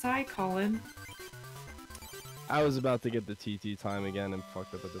that sigh, Colin? I was about to get the TT time again and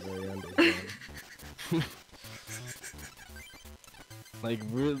fucked up at the very end again. Like,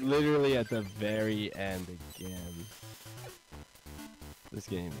 literally at the very end again. This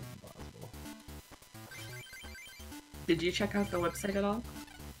game is impossible. Did you check out the website at all?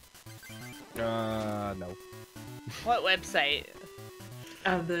 No. What website?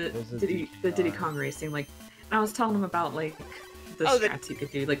 There's a The Diddy Kong Racing. Like, I was telling him about like the Oh, strats you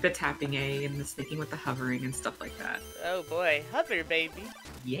could do, like the tapping A and the sneaking with the hovering and stuff like that. Oh boy, hover baby.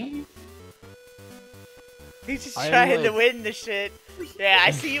 Yeah. He's just I am, trying to like- win the shit. Yeah,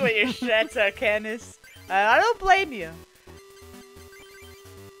 I see what your strats are, Candace. I don't blame you.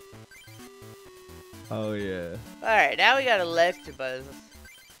 Oh yeah. Alright, now we got Electabuzz.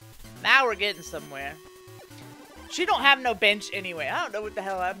 Now we're getting somewhere. She don't have no bench anyway. I don't know what the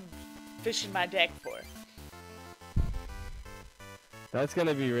hell I'm fishing my deck for. That's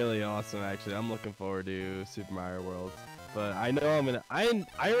gonna be really awesome. Actually, I'm looking forward to Super Mario World. But I know I'm gonna. I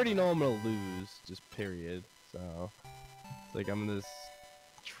already know I'm gonna lose. Just period. So, it's like I'm gonna just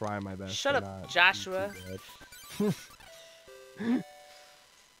try my best. Shut to up, not be Joshua. too bad.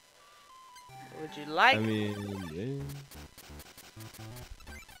 Would you like? I mean, yeah.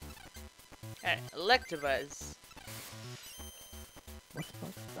 Alright, Electabuzz. What the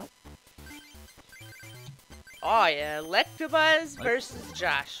fuck? Oh yeah, Electabuzz versus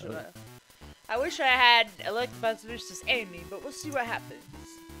Joshua. I wish I had Electabuzz versus Amy, but we'll see what happens.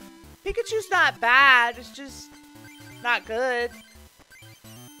 Pikachu's not bad, it's just not good.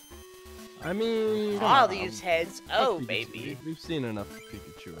 I mean, come All on. these heads, Fuck oh Pikachu. baby. We've seen enough of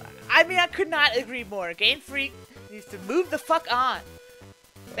Pikachu already. I mean, I could not agree more. Game Freak needs to move the fuck on.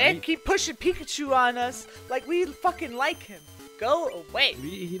 They Right? keep pushing Pikachu on us like we fucking like him. Go away.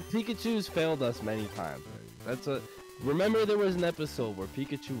 Pikachu's failed us many times. That's a. Remember, there was an episode where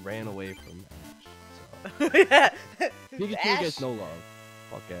Pikachu ran away from Ash. So. Yeah. Pikachu Ash, gets no love.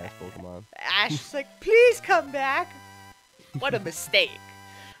 Fuck ass Pokemon. Ash is like, please come back. What a mistake.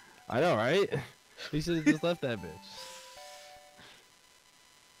 I know, right? He should have just left that bitch.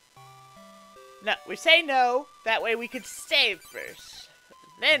 No, we say no. That way we could save first.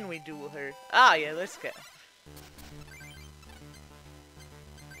 Then we duel her. Oh yeah, let's go.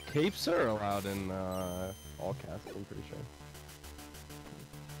 Capes are allowed in all casts, I'm pretty sure.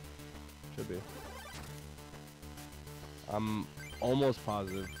 Should be. I'm almost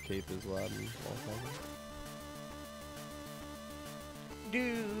positive Cape is allowed in all casts.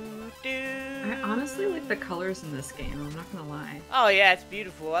 I honestly like the colors in this game, I'm not gonna lie. Oh yeah, it's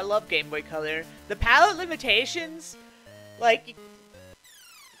beautiful. I love Game Boy Color. The palette limitations, like,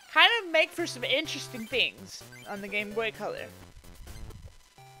 kind of make for some interesting things on the Game Boy Color.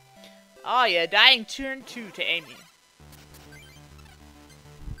 Oh yeah, dying turn 2 to Amy.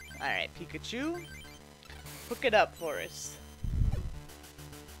 Alright, Pikachu. Hook it up for us.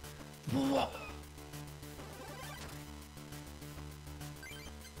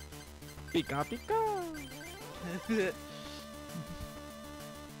 Pika Pika!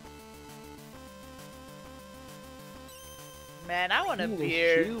 Man, I want a Ooh,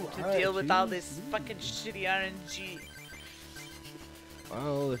 beer shoot, to alright, deal with all choose. this fucking shitty RNG.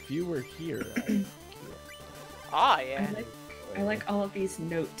 Well, if you were here, I'd Oh yeah. I like all of these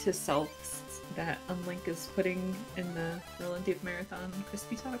note to selves that Unlink is putting in the Rollin Deep Marathon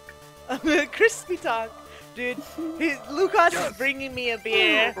Crispy Talk. Crispy talk. Dude, Lucas is bringing me a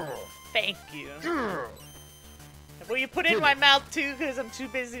beer. Thank you. Will you put it in my mouth too? Because I'm too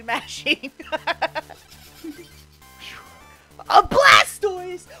busy mashing. A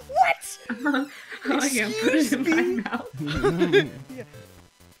Blastoise! What? Oh, I can't put it in my mouth. Yeah.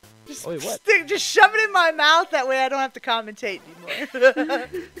 Just, Wait, what? just shove it in my mouth. That way I don't have to commentate anymore.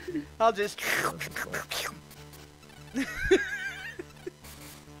 I'll just.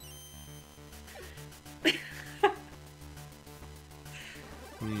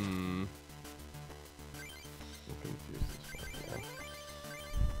 Hmm. I'm confused as fuck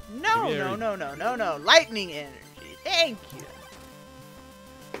No, now. Give me no, a- no, no, no, no. Lightning energy. Thank you.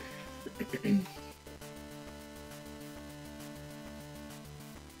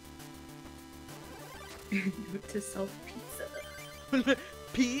 Note to self pizza.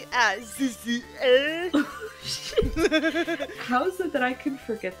 P-I-Z-Z-A. Oh, shit. How is it that I can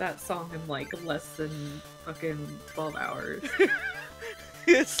forget that song in like less than fucking 12 hours?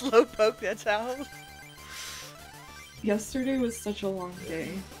 Slowpoke, that's how. Yesterday was such a long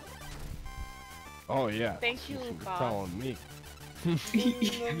day. Oh yeah. Thank you, You're Lucas. telling me. No,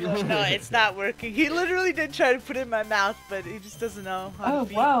 it's not working. He literally did try to put it in my mouth, but he just doesn't know how Oh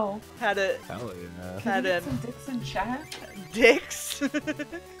to wow. how to Hell yeah. Can we get Had some dicks in chat? dicks. Alright,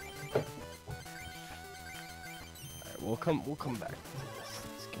 we'll come back to this.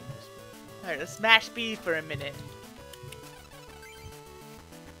 Let's get this. Alright, let's smash B for a minute.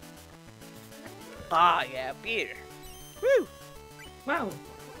 Ah, yeah, beer. Woo! Wow.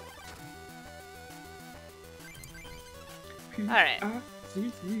 Alright.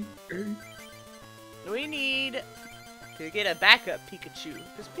 We need to get a backup Pikachu,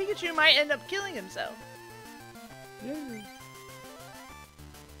 because Pikachu might end up killing himself.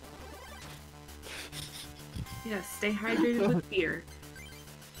 Yeah, stay hydrated with beer.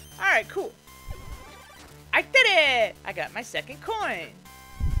 Alright, cool. I did it! I got my second coin.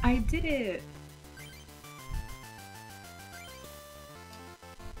 I did it.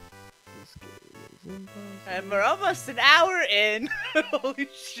 This game is And we're almost an hour in. Holy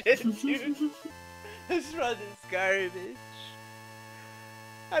shit, dude. This run is garbage.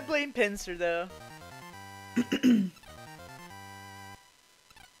 I blame Pincer, though.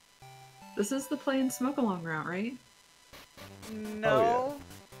 This is the play and smoke along route, right? No.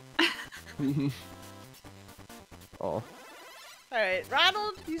 Oh. Alright,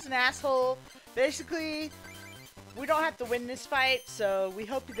 Ronald, he's an asshole. Basically, we don't have to win this fight, so we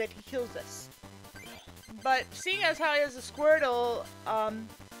hope that he kills us. But seeing as how he has a Squirtle,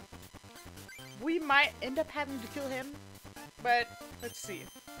 we might end up having to kill him. But, let's see.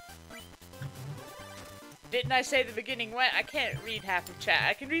 Didn't I say at the beginning what? I can't read half of chat.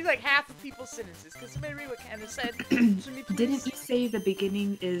 I can read like half of people's sentences. Can somebody read what Candace said? Didn't you say the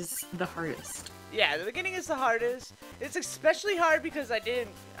beginning is the hardest? Yeah, the beginning is the hardest. It's especially hard because I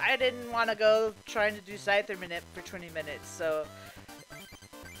didn't want to go trying to do Scyther minute for 20 minutes, so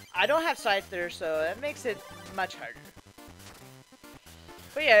I don't have Scyther, so that makes it much harder.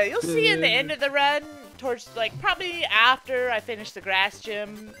 But yeah, you'll see in the end of the run, towards like probably after I finish the grass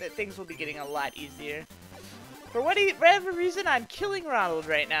gym, that things will be getting a lot easier. For whatever reason, I'm killing Ronald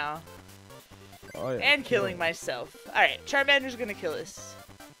right now. Oh, yeah. And killing myself. Alright, Charmander's gonna kill us.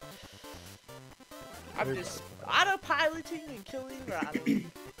 I'm just autopiloting and killing Ronald.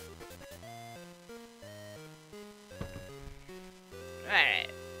 Alright.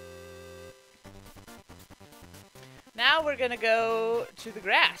 Now we're gonna go to the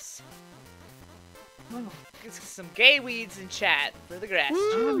grass. Whoa. Get some gay weeds in chat for the grass.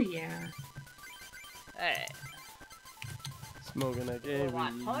 Oh yeah. Alright. Smoking a We game.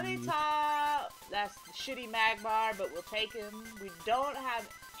 want Ponyta. That's the shitty Magmar, but we'll take him. We don't have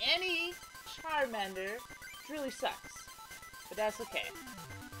any Charmander, which really sucks. But that's okay.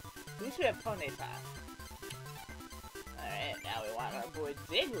 At least we have Ponyta. Alright, now we want our boy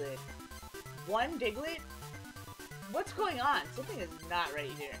Diglett. One Diglett? What's going on? Something is not right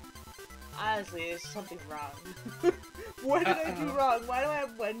here. Honestly, there's something wrong. What did I do wrong? Why do I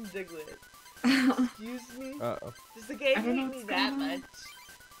have one Diglett? Excuse me? Uh-oh. Does the game I don't know hate me what's that going on. much?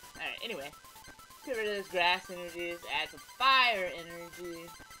 Alright, anyway. Get rid of those grass energies, add some fire energy.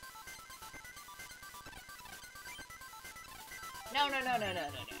 No.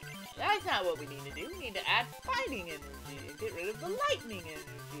 That's not what we need to do. We need to add fighting energy and get rid of the lightning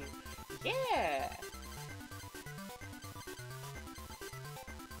energy. Yeah!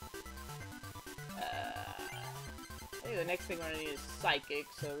 I think the next thing we're gonna need is Psychic,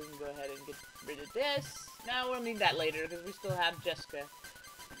 so we can go ahead and get rid of this. No, we'll need that later, because we still have Jessica.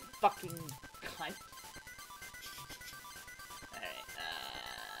 Fucking cunt. Alright,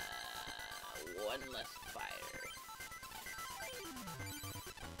 one less fire.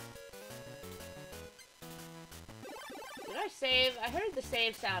 Did I save? I heard the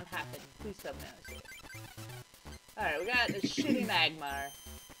save sound happen. Please tell me I saved. Alright, we got the shitty Magmar.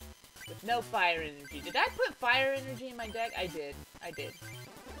 With no fire energy. Did I put fire energy in my deck? I did.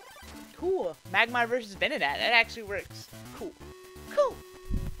 Cool. Magmar versus Venonat. That actually works. Cool. Cool.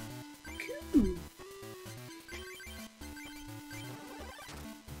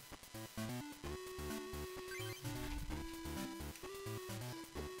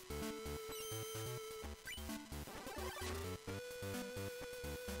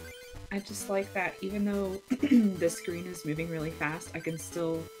 I just like that even though the screen is moving really fast, I can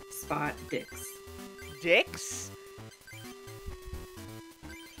still spot dicks. Dicks?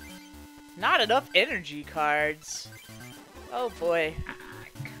 Not enough energy cards. Oh boy. Ah,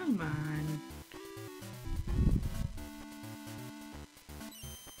 come on.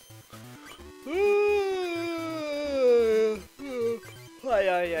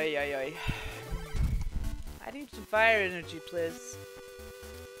 Ay. I need some fire energy, please.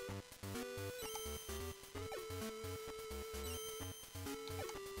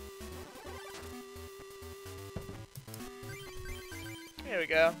 There we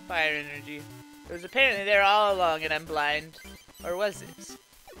go, fire energy. It was apparently there all along and I'm blind. Or was it?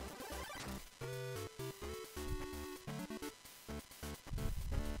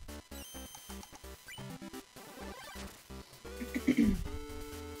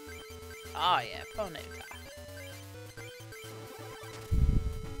 Oh yeah, Ponyta.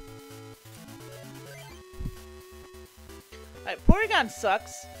 Alright, Porygon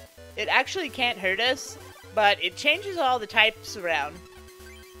sucks. It actually can't hurt us, but it changes all the types around.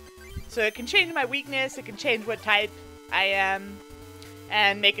 So it can change my weakness, it can change what type I am,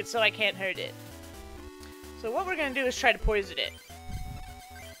 and make it so I can't hurt it. So what we're gonna do is try to poison it.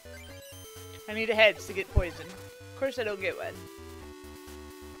 I need a heads to get poisoned. Of course I don't get one.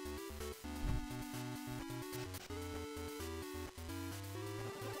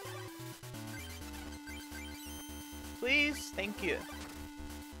 please. Thank you.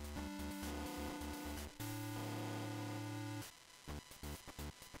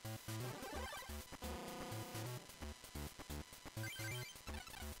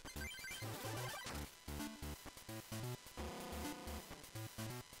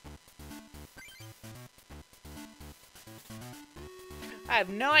 I have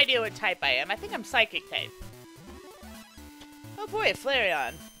no idea what type I am. I think I'm Psychic type. Oh boy, a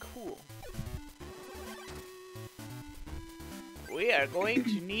Flareon. Cool. We are going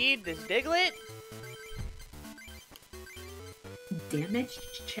to need this Diglett. Damage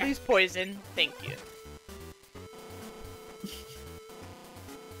check. Please poison. Thank you.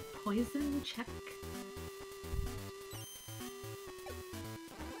 Poison check.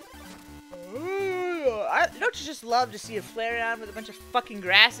 Don't you just love to see a Flareon with a bunch of fucking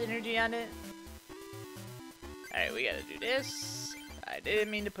grass energy on it? Alright, we gotta do this. I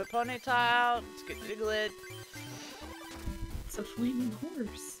didn't mean to put Ponyta out. Let's get Diglett. It's a flaming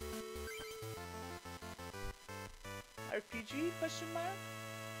horse. RPG? Question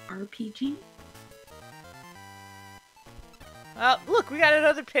mark? RPG? Oh, look, we got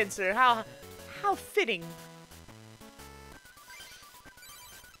another pincer. How fitting.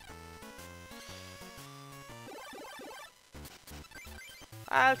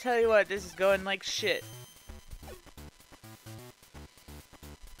 I'll tell you what, this is going like shit.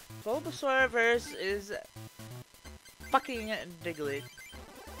 Bulbasuar is fucking Diglett.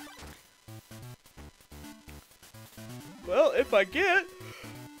 Well, if I get...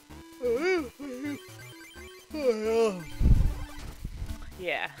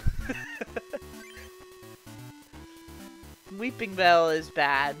 Yeah. Weeping Bell is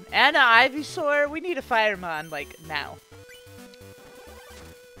bad. And Ivysaur, we need a Firemon, like, now.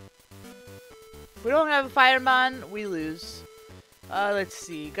 If we don't have a Firemon, we lose. Let's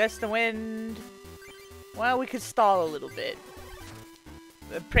see. Gust of Wind. Well, we could stall a little bit.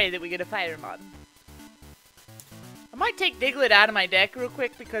 Pray that we get a Firemon. I might take Diglett out of my deck real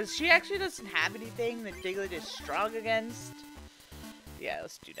quick because she actually doesn't have anything that Diglett is strong against. Yeah,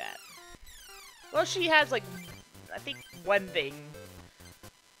 let's do that. Well, she has, like, I think one thing.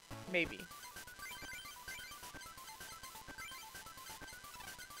 Maybe.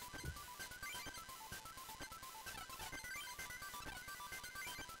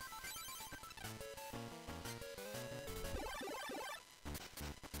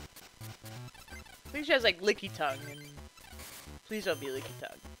 I think she has, like, Licky Tongue, and please don't be Licky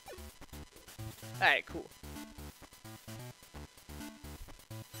Tongue. Alright, cool.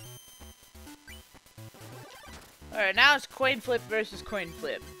 Alright, now it's coin flip versus coin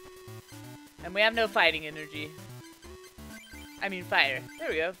flip. And we have no fighting energy. I mean fire. There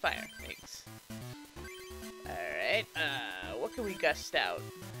we go, fire. Thanks. Alright, what can we gust out?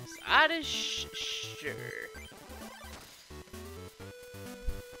 Oddish, sure.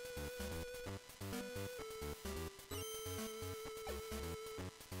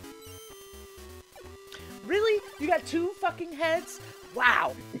 Really? You got two fucking heads?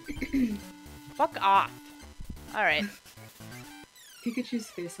 Wow. Fuck off. Alright. Pikachu's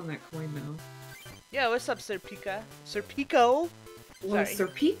face on that coin, though. Yo, what's up, Sir Pika? Sir Pico? Well, Sorry. Sir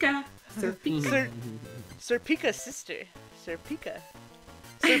Pika. Sir Pika. Sir Pika's sister. Sir Pika.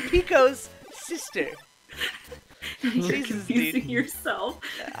 Sir Pico's sister. You're Jesus, confusing dude. yourself.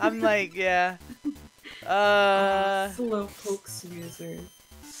 I'm like, yeah. Slowpoke snoozer.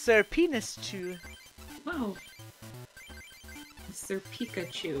 Sir Penis Chew. Wow. Sir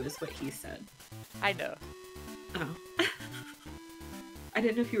Pikachu is what he said. I know. Oh. I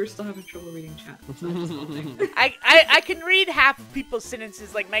didn't know if you were still having trouble reading chat. So I just don't I can read half of people's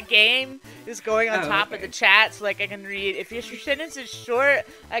sentences. Like, my game is going on top of the chat, so, like, I can read. If your sentence is short,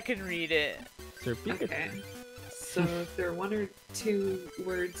 I can read it. Sir Pikachu. Okay. So if there are one or two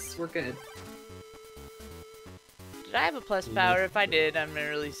words, we're good. Did I have a plus power? If I did, I'm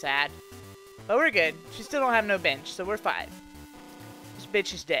really sad. But we're good. She still don't have no bench, so we're fine. This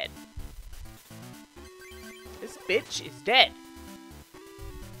bitch is dead. This bitch is dead.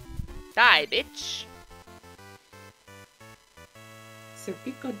 Die, bitch. Sir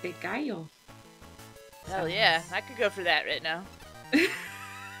Pico de Gallo. Hell yeah, I could go for that right now.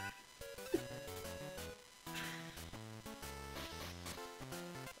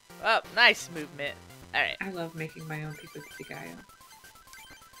 Oh, nice movement. Alright. I love making my own Pico de Gallo.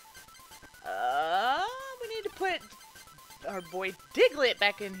 We need to put our boy Diglett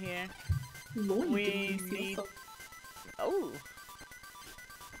back in here. Lord, We need... Oh.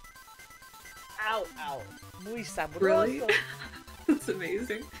 Ow, ow. Muy sabroso. Really? That's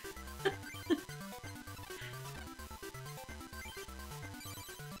amazing.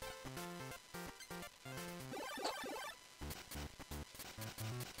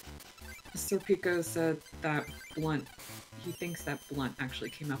 Sir Pico said that Blunt, he thinks that Blunt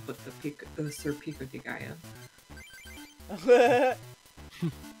actually came up with the Sir Pico de Gaia.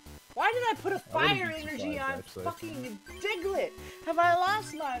 Why did I put a I wouldn't fire be energy surprised, on actually. fucking Diglett? Have I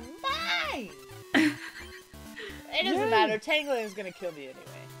lost my mind? It doesn't matter. Tangling is gonna kill me anyway.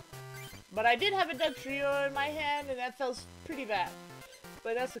 But I did have a Dugtrio in my hand, and that felt pretty bad.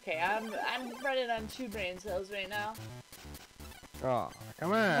 But that's okay. I'm running on 2 brain cells right now. Oh,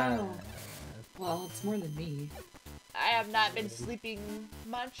 come on. Wow. Well, it's more than me. I have not been sleeping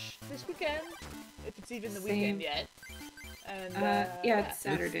much this weekend, if it's even the Same. weekend yet. And Yeah, it's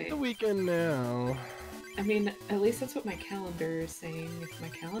Saturday. It's the weekend now. I mean, at least that's what my calendar is saying. If my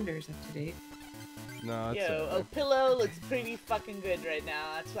calendar's up to date. No, it's Yo, Pillow looks pretty fucking good right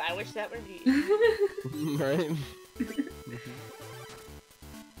now. That's why I wish that were me. right?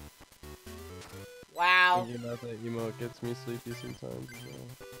 Wow. You know that emote gets me sleepy sometimes as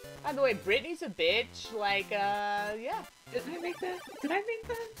well. By the way, Brittany's a bitch. Like, yeah. Did I make that? Did I make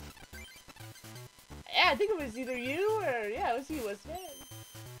that? Yeah, I think it was either you or, yeah, it was you, wasn't it?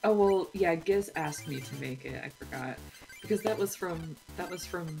 Oh well, yeah. Giz asked me to make it. I forgot because that was from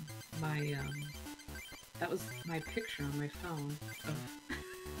my that was my picture on my phone. Of...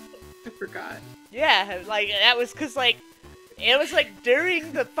 I forgot. Yeah, like, that was cause, like, it was, like,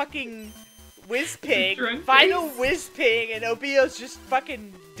 during the fucking Whizpig, Drunk final face. Whizpig, and Obio's just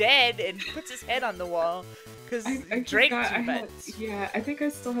fucking dead and puts his head on the wall. Cause I he drank forgot. too much. Yeah, I think I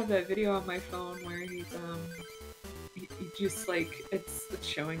still have that video on my phone where he's he just like it's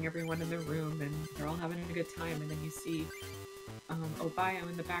showing everyone in the room and they're all having a good time, and then you see Obio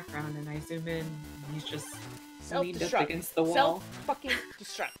in the background, and I zoom in, and he's just leaned up Self-destruct. against the wall.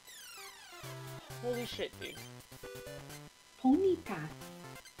 Self-fucking-destruct. Holy shit, dude. Ponyta.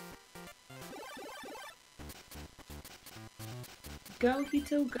 Go,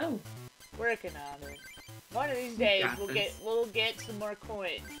 Hito, go. Working on it. One of these You days got this. we'll get some more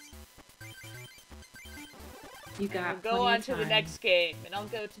coins. You got We'll go plenty on of to the time. next game, and I'll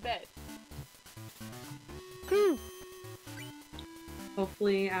go to bed.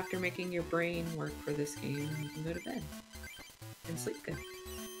 Hopefully, after making your brain work for this game, you can go to bed and sleep good.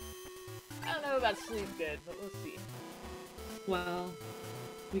 I don't know about sleep good, but we'll see. Well,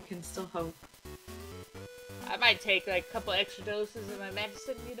 we can still hope. I might take like a couple extra doses of my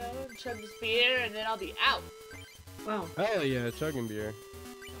medicine, you know, and chug this beer, and then I'll be out. Wow, Hell yeah, chugging beer.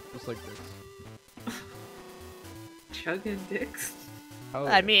 Just like this. chugging dicks. Hell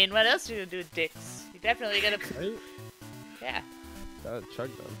I yeah. mean, what else are you gonna do with dicks? You definitely gotta, Right? yeah. Gotta chug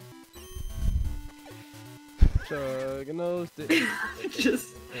them. Chugging those dicks.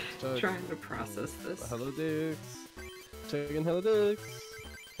 Just Chug. trying to process this. Hello dicks. Chugging hello dicks.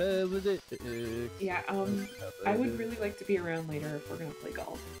 Hello dicks. Yeah, I would really like to be around later if we're gonna play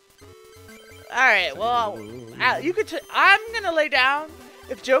golf. All right, well, you could. I'm gonna lay down.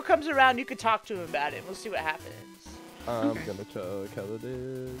 If Joe comes around, you could talk to him about it. We'll see what happens. I'm Okay. gonna chug hello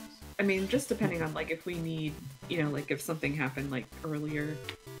dicks. I mean, just depending on like if we need, you know, like if something happened like earlier,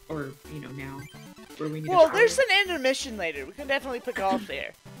 or you know now, where we need. Well, a shower. there's an intermission later. We can definitely put golf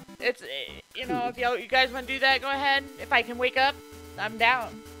there. It's, you know, if you guys want to do that, go ahead. If I can wake up, I'm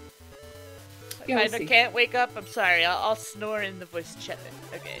down. Yeah, If we'll I see. can't wake up, I'm sorry. I'll snore in the voice chat.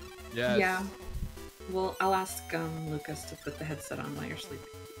 Okay. Yes. Yeah. Well, I'll ask Lucas to put the headset on while you're sleeping.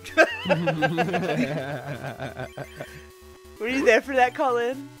 Were you there for that call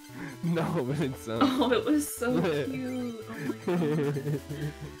in? No, but it's Oh, it was so cute. Oh my god.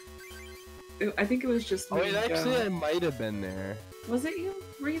 I think it was just Oh me wait, and actually, Joe. I might have been there. Was it you?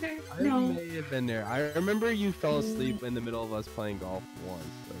 Were you there? I No. may have been there. I remember you fell asleep in the middle of us playing golf once,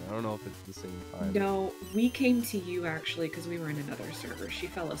 but I don't know if it's the same time. No, we came to you actually because we were in another server. She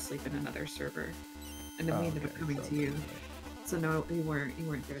fell asleep in another server, and then we ended up coming to you. So no, you weren't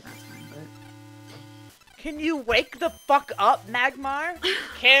there that time. But Can you wake the fuck up, Magmar?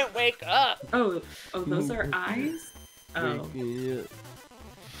 Can't wake up. oh, those are eyes. Oh, Wake me up.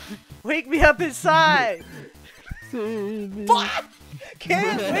 Wake me up inside. Save me. Fuck!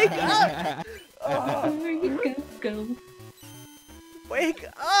 Can't wake up. Oh, there you go. wake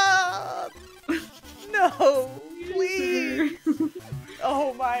up. No, please.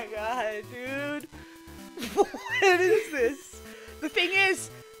 Oh my god, dude. What is this? The thing is,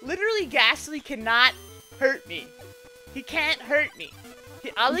 literally Ghastly cannot hurt me. He can't hurt me.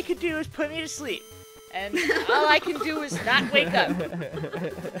 All he can do is put me to sleep. And all I can do is not wake up.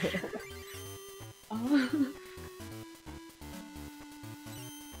 Oh.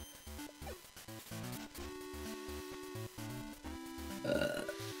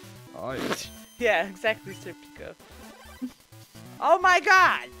 Oh, yeah. Yeah, exactly, Sir Pico. Oh my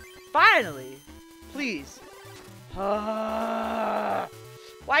god! Finally! Please. Why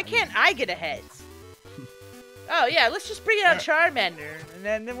can't I get a heads? Oh yeah, let's just bring out Charmander, and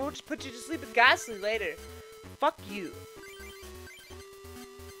then we'll just put you to sleep with Ghastly later. Fuck you.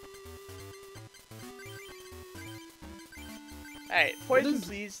 Alright, poison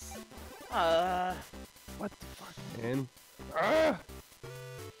please. What the fuck, man? Ah!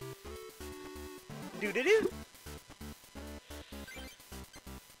 Doo-doo-doo.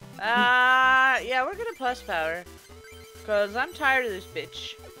 Yeah, we're gonna plus power. Cause I'm tired of this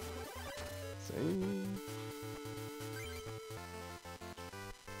bitch. Same.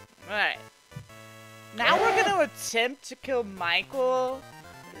 Alright. Now we're gonna attempt to kill Michael.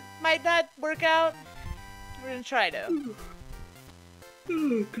 It might not work out. We're gonna try to.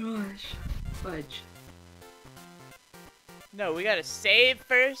 Oh gosh. Fudge. No, we gotta save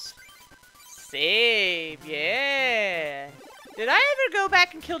first. Save, yeah. Did I ever go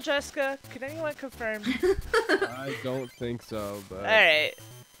back and kill Jessica? Can anyone confirm? I don't think so, but... Alright.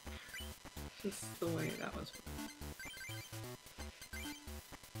 Just the way that was.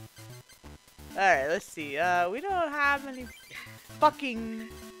 Alright, let's see. We don't have any fucking...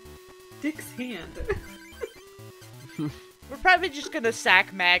 Dick's hand. We're probably just gonna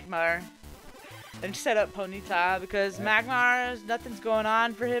sack Magmar. And set up Ponyta, because Magmar, nothing's going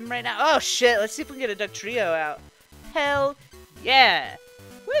on for him right now. Oh shit, let's see if we can get a Dugtrio out. Hell yeah!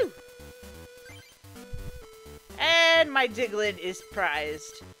 Woo! And my Diglett is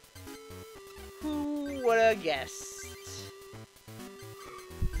prized. Who would have guessed?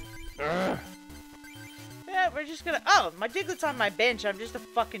 Yeah, we're just gonna... Oh, my Diglett's on my bench. I'm just a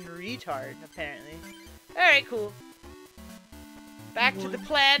fucking retard, apparently. Alright, cool. Back to the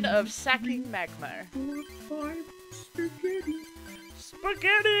plan of sacking Magmar. 4, 5, spaghetti.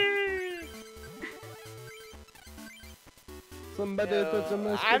 Spaghetti! Somebody put some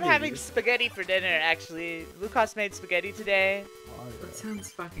I'm spaghetti. having spaghetti for dinner, actually. Lucas made spaghetti today. Oh, yeah. That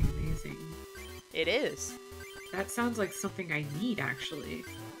sounds fucking amazing. It is. That sounds like something I need, actually.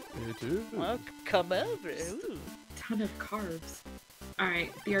 Me too. Well, come over. Ooh. Ton of carbs.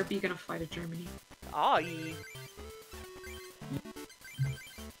 Alright, BRB gonna fly to Germany. Aw, ye.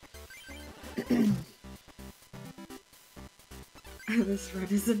 This run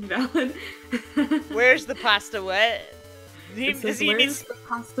is invalid. Where's the pasta what? It Does says, he mean where's the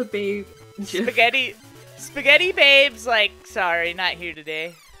pasta babe? GIF? spaghetti? Spaghetti babes, like, sorry, not here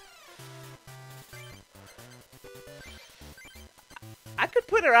today. I could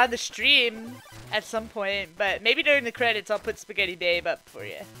put her on the stream at some point, but maybe during the credits I'll put Spaghetti Babe up for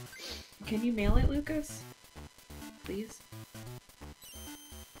you. Can you mail it, Lucas? Please?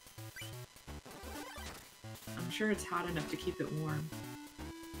 I'm sure it's hot enough to keep it warm.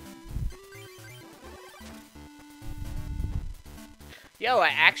 Yo, I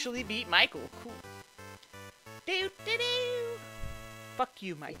actually beat Michael. Cool. Do do do. Fuck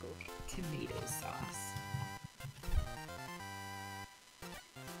you, Michael. Tomato sauce.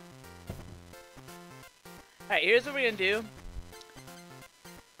 Alright, here's what we're gonna do.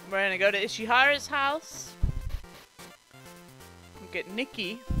 We're gonna go to Ishihara's house. Get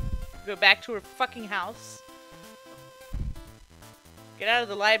Nikki. Go back to her fucking house. Get out of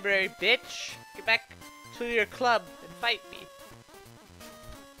the library, bitch. Get back to your club and fight me.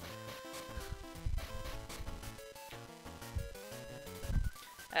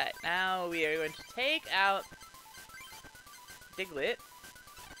 Alright, now we are going to take out Diglett.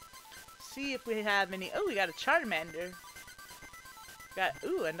 See if we have any. Oh, we got a Charmander. Got,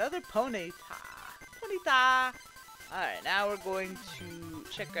 ooh, another Ponyta. Ponyta! Alright, now we're going to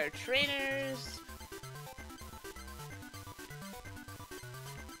check our trainers.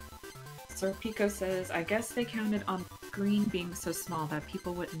 Sir Pico says, I guess they counted on green being so small that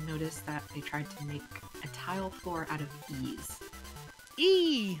people wouldn't notice that they tried to make a tile floor out of ease.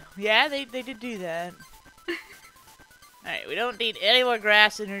 Yeah, they did do that. Alright, we don't need any more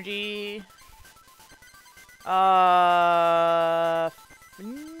grass energy. Alright.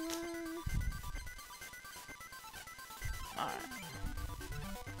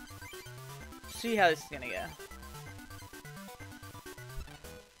 See how this is gonna go.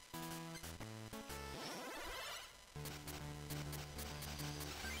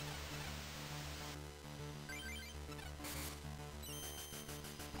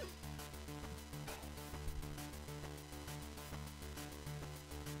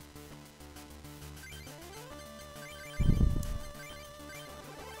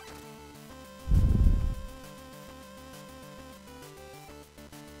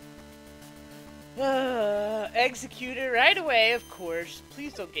 Executor right away, of course.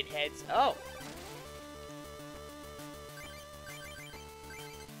 Please don't get heads. Oh.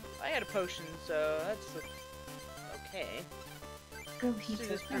 Why I got a potion, so that's okay. Go, This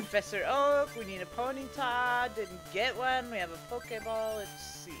Hito. is Professor Oak. We need a Ponyta. Didn't get one. We have a Pokeball. Let's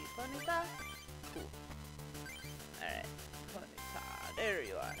see. Ponyta? Cool. Alright. Ponyta. There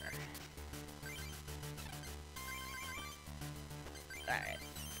you are. Alright.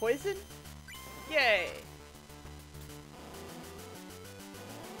 Poison? Yay!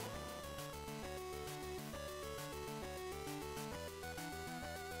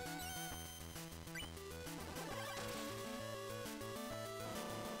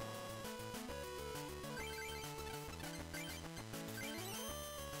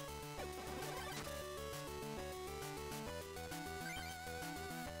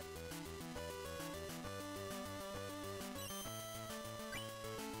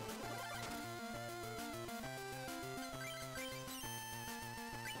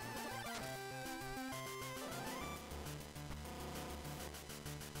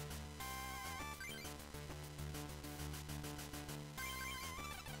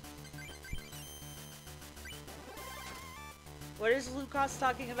 What is Lucas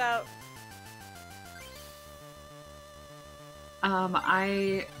talking about?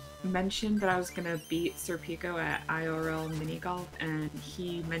 I mentioned that I was gonna beat Sir Pico at IRL mini golf, and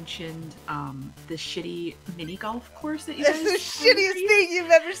he mentioned the shitty mini golf course that you guys. It's the shittiest thing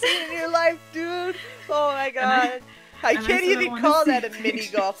you've ever seen in your life, dude. Oh my god. I can't said I even wanna call see that a mini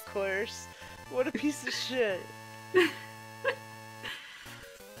pictures. golf course. What a piece of shit.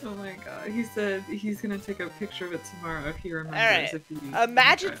 Oh my god, he said he's gonna take a picture of it tomorrow if he remembers. Alright. If he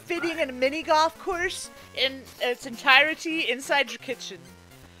Imagine drives fitting by. a mini golf course in its entirety inside your kitchen.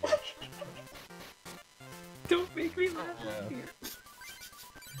 Don't make me laugh Yeah.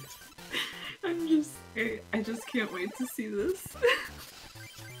 here. I just can't wait to see this.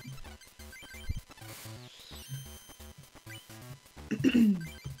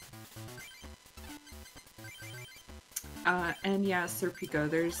 And yeah, Sir Pico,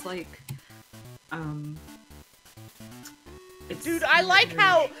 there's like, it's Dude, I like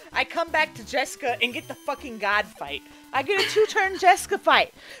how I come back to Jessica and get the fucking god fight. I get a 2-turn Jessica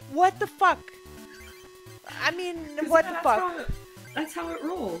fight. What the fuck? I mean, what the fuck? That's how it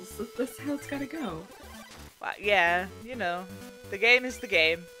rolls. That's how it's gotta go. Yeah, you know, the game is the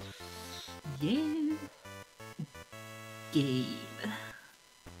game. Yeah. Game.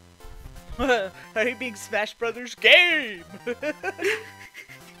 Are you being Smash Brothers game?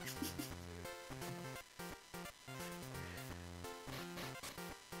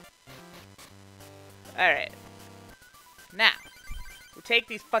 Alright. Now, we take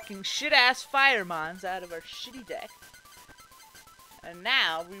these fucking shit-ass Firemons out of our shitty deck. And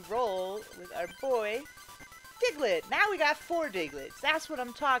now we roll with our boy, Diglett. Now we got 4 Diglets. That's what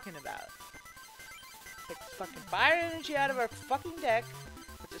I'm talking about. Take this fucking fire energy out of our fucking deck.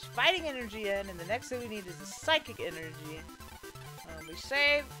 Put this fighting energy in, and the next thing we need is the psychic energy. We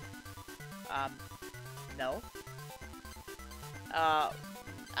save. No. Oh,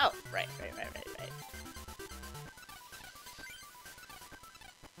 right.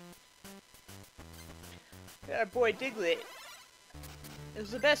 Our boy Diglett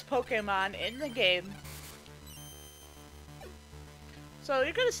is the best Pokemon in the game. So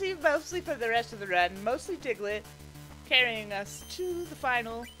you're gonna see mostly for the rest of the run, mostly Diglett carrying us to the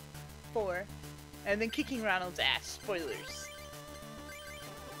final 4, and then kicking Ronald's ass. Spoilers.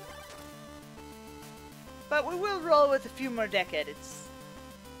 But we will roll with a few more deck edits.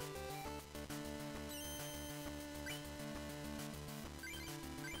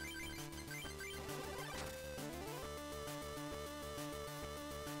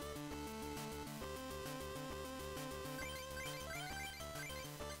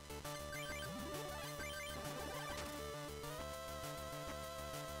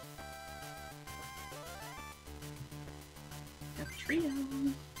 The trio.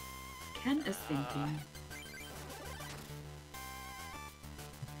 Ken is thinking.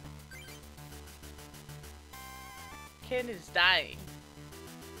 Ken is dying.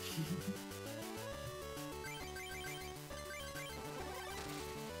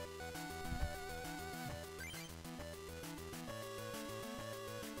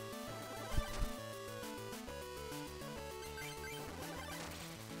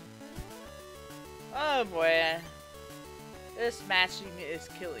 Oh boy. This matching is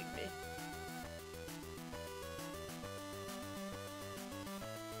killing me.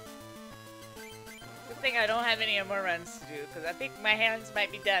 Good thing I don't have any more runs to do, because I think my hands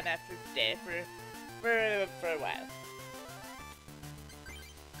might be done after today for a while.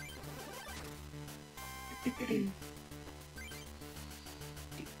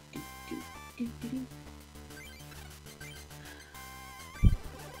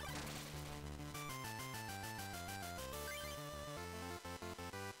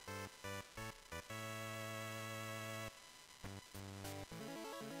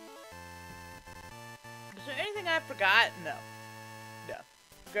 anything I forgot? No. No.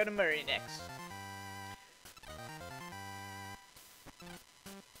 Go to Murray next.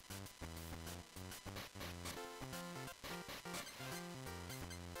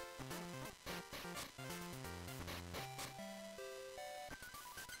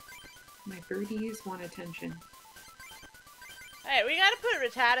 My birdies want attention. Hey, we gotta put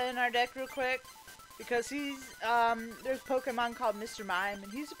Rattata in our deck real quick. Because he's, there's a Pokemon called Mr. Mime,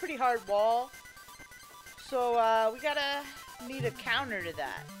 and he's a pretty hard wall. So, we gotta need a counter to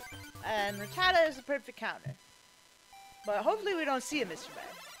that. And Rattata is the perfect counter. But hopefully we don't see a Mr. Mime.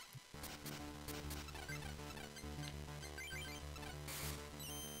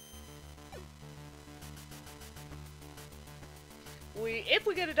 If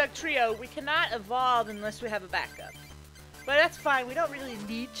we get a Dugtrio, we cannot evolve unless we have a backup. But that's fine, we don't really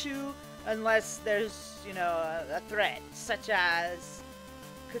need to unless there's, you know, a threat, such as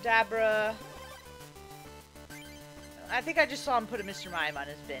Kadabra. I think I just saw him put a Mr. Mime on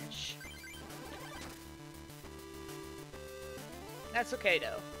his bench. That's okay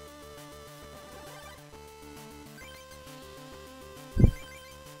though.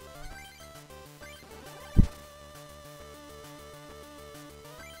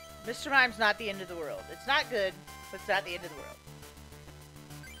 Mr. Mime's not the end of the world. It's not good, but it's not the end of the world.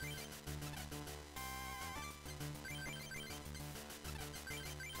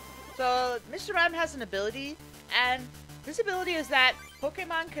 So, Mr. Mime has an ability, and this ability is that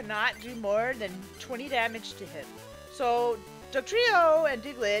Pokemon cannot do more than 20 damage to him. So, Dugtrio and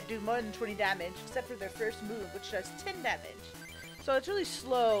Diglett do more than 20 damage, except for their first move, which does 10 damage. So it's really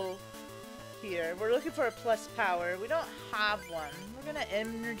slow here. We're looking for a plus power. We don't have one. We're gonna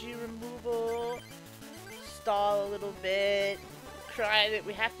energy removal, stall a little bit, cry that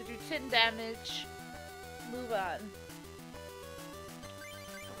we have to do 10 damage, move on.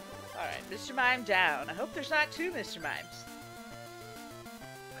 Alright, Mr. Mime down. I hope there's not two Mr. Mimes.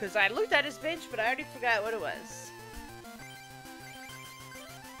 Because I looked at his bench, but I already forgot what it was.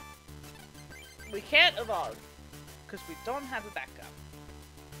 We can't evolve, because we don't have a backup.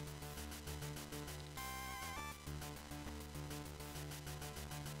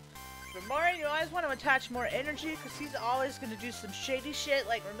 For Mori, you always want to attach more energy, because he's always going to do some shady shit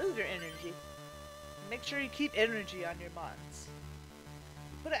like remove your energy. Make sure you keep energy on your mons.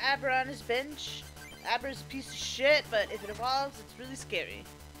 Put an Abra on his bench. Abra's a piece of shit, but if it evolves, it's really scary.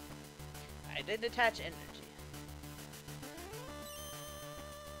 I didn't attach energy.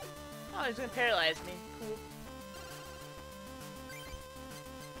 Oh, he's gonna paralyze me. Cool.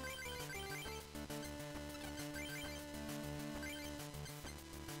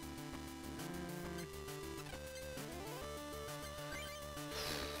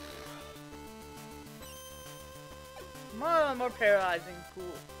 More paralyzing. Cool.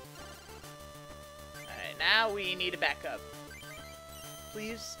 Alright, now we need a backup.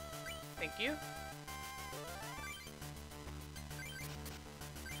 Please. Thank you.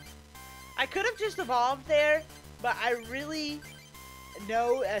 I could have just evolved there, but I really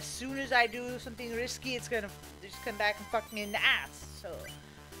know as soon as I do something risky, it's gonna just come back and fuck me in the ass. So,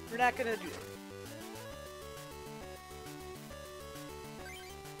 we're not gonna do it.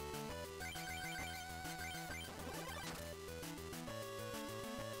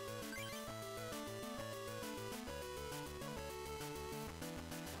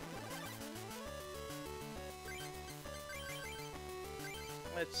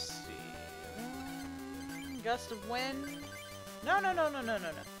 Let's see. Gust of wind. No.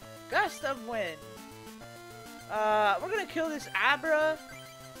 Gust of wind. We're gonna kill this Abra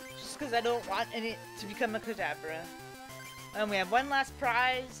just because I don't want it to become a Kadabra. And we have one last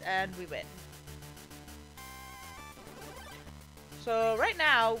prize, and we win. So right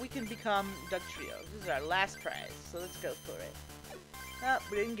now we can become Dugtrio. This is our last prize, so let's go for it. Nope,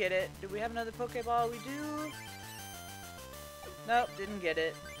 we didn't get it. Do we have another Pokeball? We do. Nope, didn't get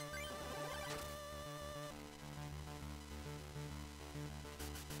it.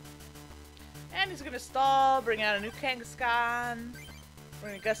 And he's gonna stall, bring out a new Kangaskhan. We're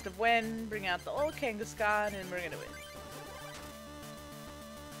gonna Gust of Wind, bring out the old Kangaskhan, and we're gonna win.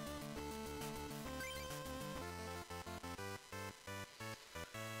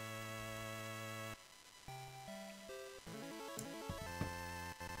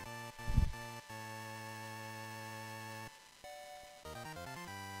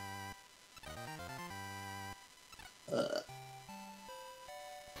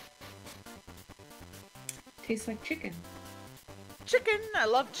 Tastes like chicken. Chicken! I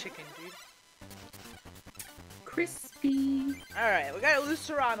love chicken, dude. Crispy. Alright, we gotta lose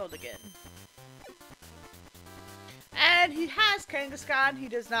to Ronald again. And he has Kangaskhan. He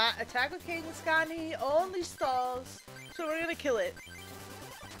does not attack with Kangaskhan. He only stalls. So we're gonna kill it.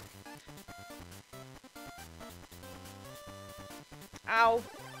 Ow.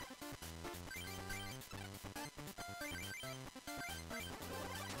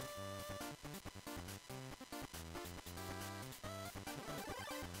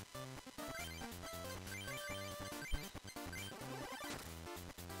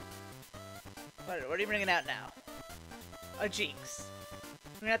 What are you bringing out now? A Jinx.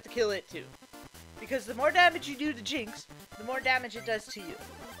 We're gonna have to kill it too. Because the more damage you do to Jinx, the more damage it does to you.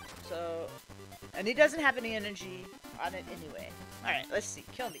 So, and he doesn't have any energy on it anyway. Alright, let's see.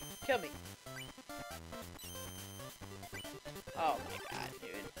 Kill me. Kill me. Oh my god,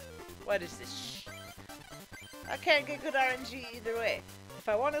 dude. What is this I can't get good RNG either way. If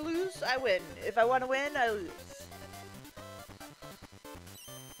I want to lose, I win. If I want to win, I lose.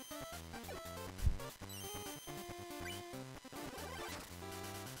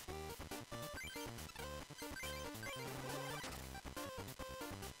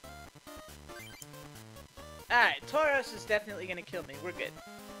 Alright, Tauros is definitely gonna kill me. We're good.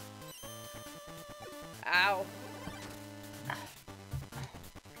 Ow.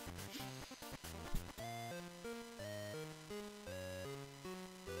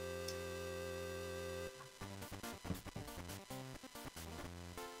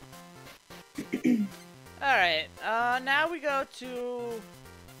 Alright, now we go to...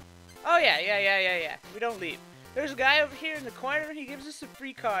 Oh yeah. We don't leave. There's a guy over here in the corner, he gives us a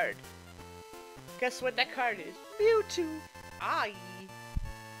free card. Guess what that card is? Mewtwo! Aye!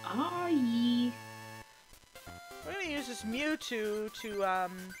 Aye! We're gonna use this Mewtwo to,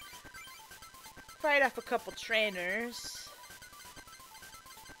 fight off a couple trainers.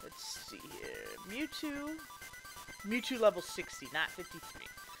 Let's see here. Mewtwo level 60, not 53.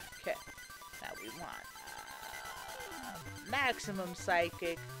 Okay. Now we want, maximum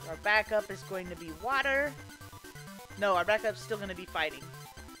psychic. Our backup is going to be water. No, our backup's still gonna be fighting.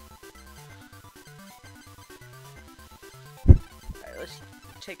 Let's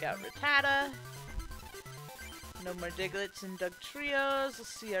take out Rattata. No more Diglets and Dugtrios. Let's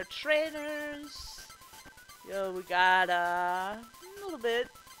see our trainers. Yo, we got a little bit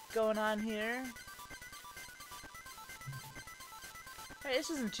going on here. Hey,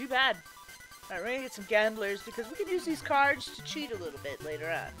 this isn't too bad. Alright, we're gonna get some gamblers because we can use these cards to cheat a little bit later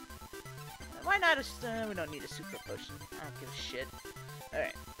on. Why not a... we don't need a super potion. I don't give a shit.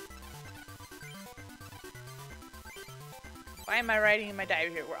 Alright. Why am I writing in my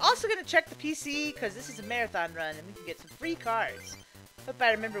diary here? We're also going to check the PC, because this is a marathon run, and we can get some free cards. Hope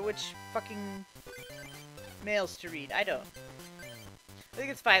I remember which fucking mails to read. I don't. I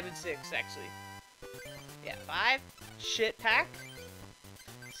think it's 5 and 6, actually. Yeah, 5. Shit pack.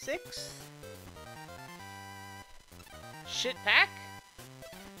 6. Shit pack.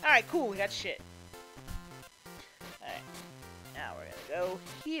 Alright, cool, we got shit. Alright. Now we're going to go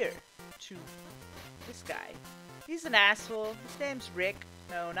here to this guy. He's an asshole. His name's Rick.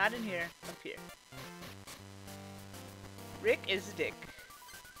 No, not in here. Up here. Rick is a dick.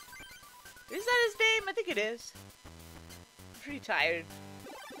 Is that his name? I think it is. I'm pretty tired.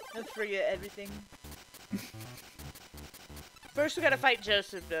 I'll forget everything. First we gotta fight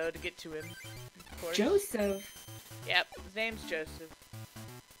Joseph, though, to get to him. Of course. Joseph? Yep, his name's Joseph.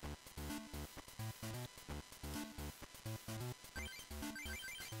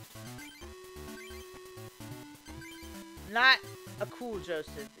 Not a cool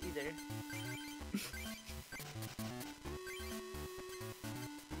Joseph, either.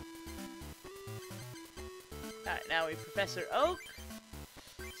 Alright, now we Professor Oak.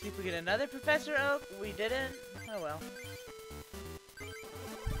 See if we get another Professor Oak. We didn't. Oh well.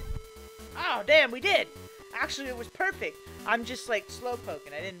 Oh, damn, we did! Actually, it was perfect. I'm just, like, slow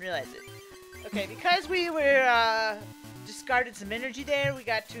poking. I didn't realize it. Okay, because we were, discarded some energy there, we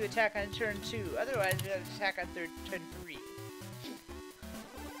got to attack on turn 2. Otherwise, we got to attack on turn 3.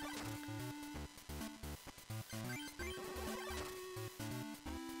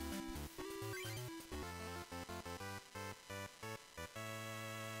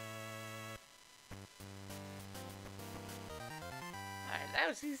 Alright, that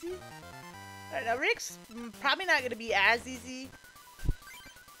was easy. Alright, now Rick's probably not going to be as easy.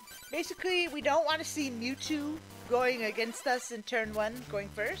 Basically, we don't want to see Mewtwo going against us in turn 1, going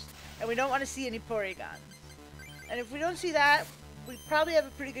first. And we don't want to see any Porygons. And if we don't see that, we probably have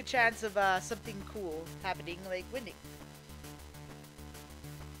a pretty good chance of something cool happening, like winning.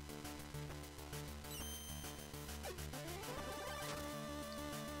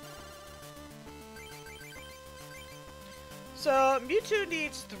 So, Mewtwo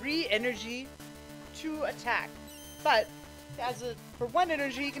needs 3 energy to attack. But for 1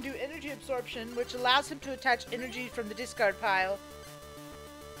 energy, he can do energy absorption, which allows him to attach energy from the discard pile.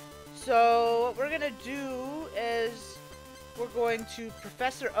 So what we're gonna do is we're going to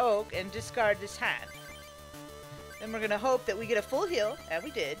Professor Oak and discard this hand. Then we're gonna hope that we get a full heal, and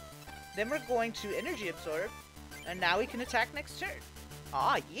we did. Then we're going to energy absorb, and now we can attack next turn.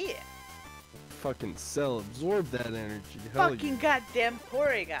 Aw, yeah. Fucking cell absorb that energy. Hell Fucking yeah. goddamn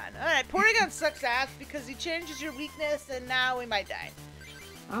Porygon. Alright, Porygon sucks ass because he changes your weakness, and now we might die.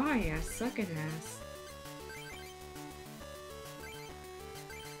 Oh yeah, suck an ass.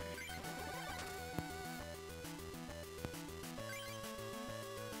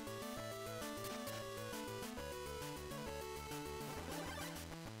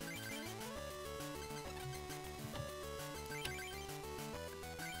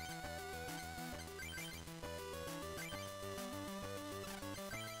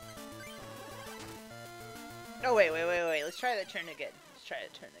 Oh, wait. Let's try that turn again.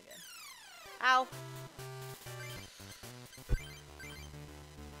 Ow.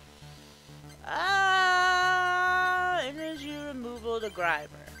 Energy removal to Grimer.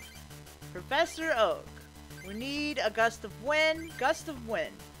 Professor Oak. We need a gust of wind.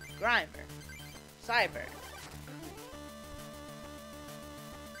 Grimer. Cyber.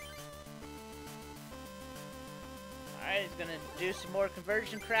 Alright, he's gonna do some more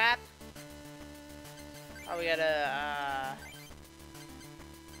conversion crap. Oh, we got a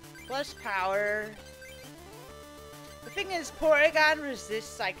plus power. The thing is, Porygon resists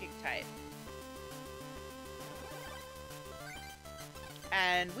Psychic type.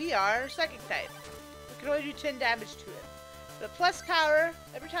 And we are Psychic type. We can only do 10 damage to it. But plus power,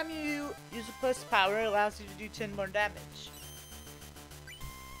 every time you use a plus power, it allows you to do 10 more damage.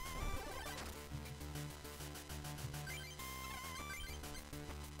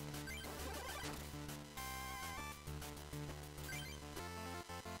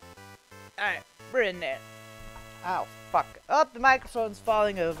 Alright, we're in there. Oh, fuck. Oh, the microphone's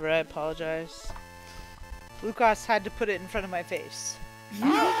falling over. I apologize. Lucas had to put it in front of my face.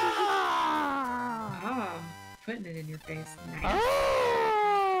 Ah, putting it in your face. Nice.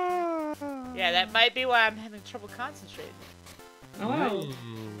 Yeah, that might be why I'm having trouble concentrating. Oh.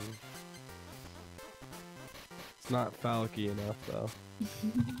 It's not phallic-y enough, though.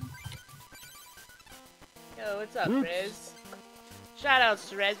 Yo, what's up, Riz? Shoutouts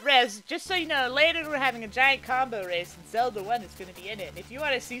to Rez. Rez, just so you know, later we're having a giant combo race and Zelda 1 is going to be in it. And if you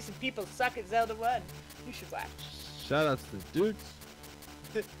want to see some people suck at Zelda 1, you should watch. Shoutouts to the dudes.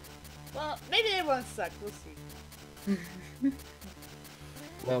 Well, maybe they won't suck. We'll see.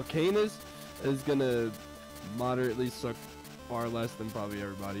 Well, Kane is gonna moderately suck far less than probably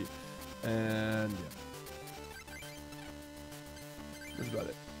everybody. And yeah. That's about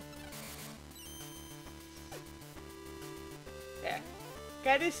it. Yeah.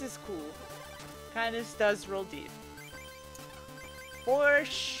 Kindness is cool. Kindness does roll deep. For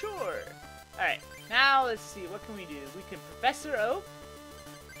sure. Alright, now let's see. What can we do? We can Professor Oak.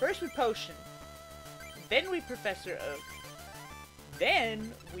 First we Potion. Then we Professor Oak.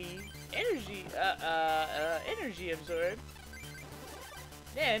 Then we Energy Absorb.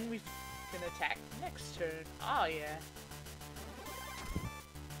 Then we can attack next turn. Oh yeah.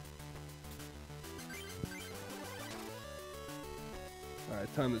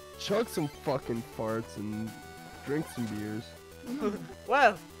 Alright, time to chug some fucking farts and drink some beers.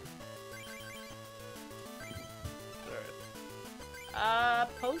 Whoa.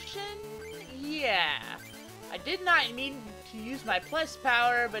 Potion? Yeah. I did not mean to use my plus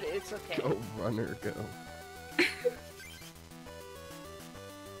power, but it's okay. Go, runner, go.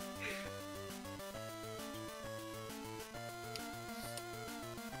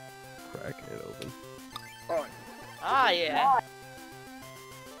 Cracking it open. Ah, yeah.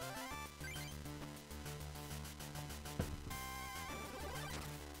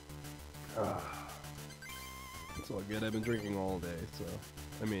 It's all good. I've been drinking all day, so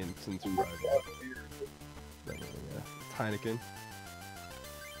I mean, since Friday. Yeah, Heineken.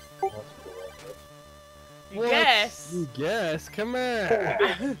 You guess. You guess? Come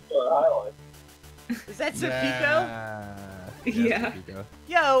on. Is that Sir Pico? Yeah. Pico.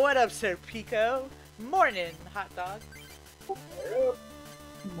 Yo, what up, Sir Pico? Morning, hot dog.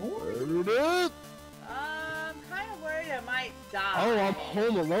 Word up. I'm kind of worried I might die. Oh, I'm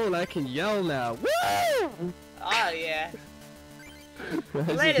home alone. I can yell now. Woo! Oh, yeah.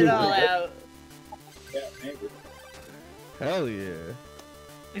 Let it all out. Hell yeah.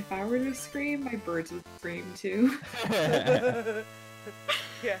 If I were to scream, my birds would scream too.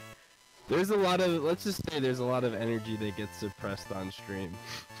 Yeah. There's a lot of, let's just say there's a lot of energy that gets suppressed on stream.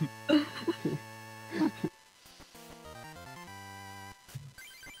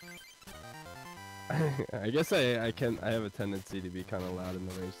 I guess I have a tendency to be kind of loud in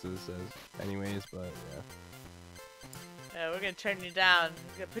the races, anyways. But yeah. Yeah, we're gonna turn you down.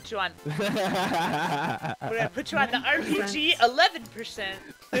 We're gonna put you on. We're gonna put you on the RPG 11%.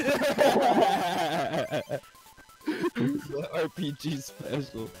 The RPG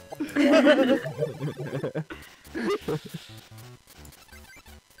special.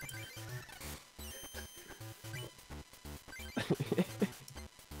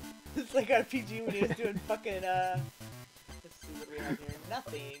 It's like RPG when he was doing fucking let's see what we have here.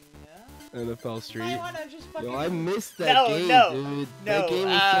 Nothing. NFL Street. I wanna just fucking... Yo, I missed that game, dude. That game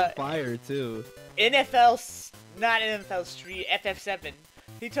was so fire too. Not NFL Street, FF7.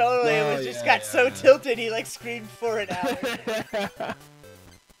 He totally got so tilted he like screamed for an hour.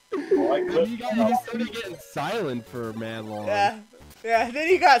 He started getting silent for mad long. Yeah. Then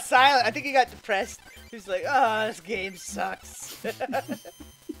he got silent. I think he got depressed. He's like, "Oh, this game sucks." Then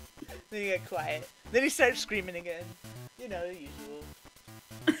he got quiet. Then he started screaming again. You know, the usual.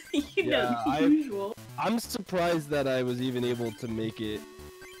 The usual. I'm surprised that I was even able to make it,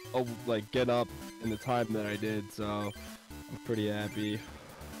 get up in the time that I did. So I'm pretty happy.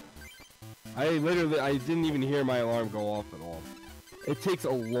 I didn't even hear my alarm go off at all. It takes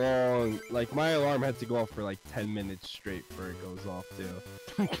a long, my alarm had to go off for like 10 minutes straight before it goes off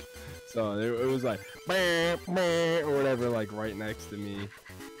too. So it was like, bah, bah, or whatever, like right next to me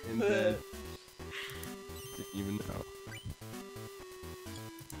in bed. Didn't even know.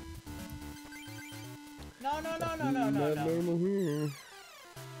 No.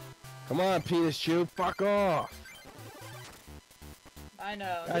 Come on, penis chew, fuck off. I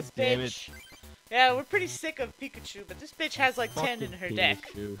know. God This damn bitch. Yeah, we're pretty sick of Pikachu, but this bitch has like 10 in her deck.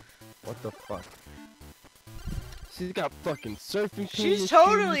 Chew. What the fuck? She's got fucking surfing penis She's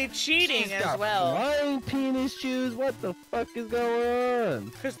totally cheating She's as got well. flying penis shoes. What the fuck is going on?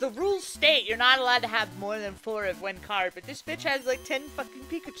 Because the rules state you're not allowed to have more than 4 of one card, but this bitch has like 10 fucking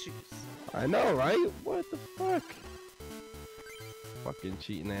Pikachus. I know, right? What the fuck? Fucking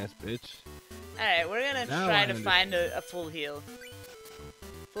cheating ass bitch. Alright, we're gonna try to find a full heal.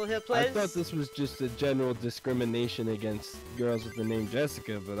 Full heal, please. I thought this was just a general discrimination against girls with the name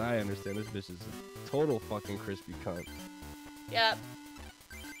Jessica, but I understand this bitch is a total fucking crispy cunt. Yep.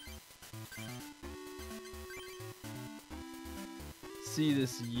 See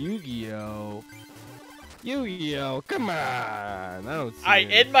this Yu-Gi-Oh! Yu-Gi-Oh! Come on! I don't see I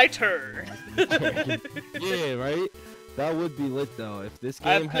it. end my turn. Yeah, right? That would be lit though. If this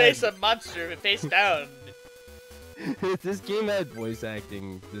game place a monster face down. If this game had voice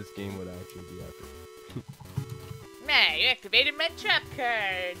acting, this game would actually be epic. Man, you activated my trap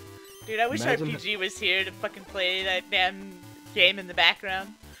card. Dude, I wish Imagine RPG was here to fucking play that damn game in the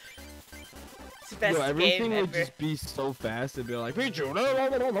background. It's the best everything game would ever. just be so fast. It'd be like, Pichu,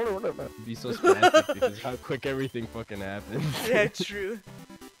 it'd be so spastic because how quick everything fucking happens. Yeah, true.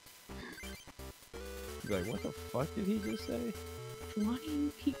 You'd be like, what the fuck did he just say?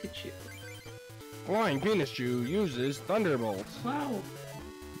 Flying Pikachu. Flying Pikachu uses Thunderbolts. Wow.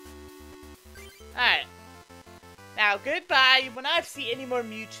 Alright. Now, goodbye. You will not see any more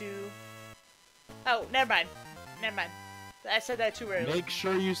Mewtwo. Oh, never mind. Never mind. I said that too early. Make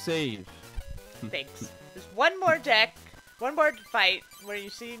sure you save. Thanks. There's one more deck, one more fight where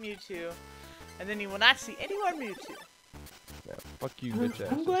you see Mewtwo, and then you will not see any more Mewtwo. Yeah, fuck you, I'm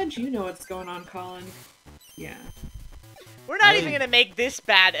bitch glad you know what's going on, Colin. Yeah. We're not even gonna make this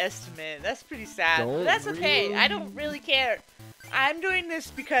bad estimate. That's pretty sad. But that's okay. really? I don't really care. I'm doing this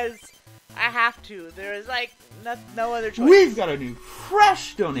because I have to. There is like no other choice. We've got a new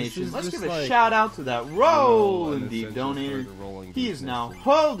fresh donation. is Let's just give a like- shout out to that Rollin deep donator. He is now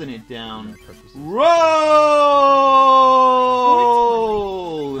holding it down. Rollin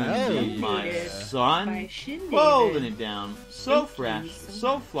deep, my By son. Shin Holding David it down. So Thank you fresh, so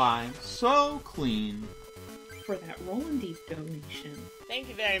so much. fly, so clean. for that Rollin Deep donation. Thank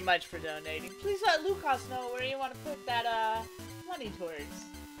you very much for donating. Please let Lucas know where you want to put that money towards.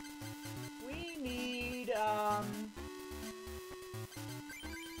 We need a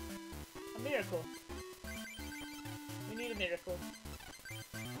miracle. We need a miracle.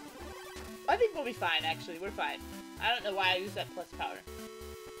 I think we'll be fine, actually. We're fine. I don't know why I used that plus power.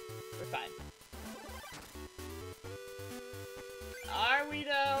 We're fine. Are we,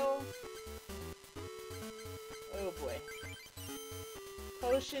 though? Oh, boy.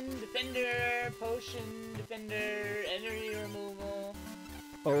 Potion defender, enemy removal.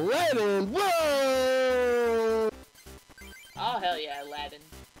 Aladdin, whoa! Oh, hell yeah, Aladdin.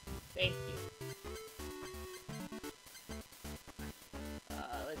 Thank you.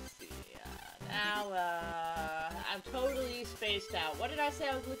 Let's see. Now, I'm totally spaced out. What did I say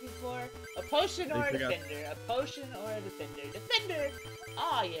I was looking for? A potion or a defender? A potion or a defender? Defender!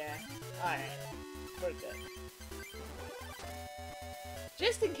 Oh, yeah. Alright. We're good.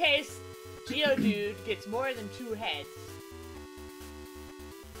 Just in case Geodude gets more than 2 heads.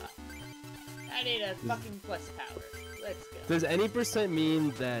 I need a fucking plus power. Let's go. Does any percent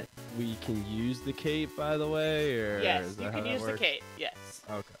mean that we can use the cape, by the way? Or yes, is that you how can that use works? the cape. Yes.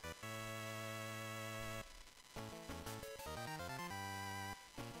 Okay.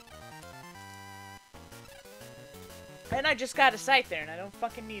 And I just got a Scyther, and I don't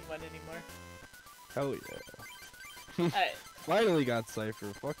fucking need one anymore. Hell yeah. Alright. Finally got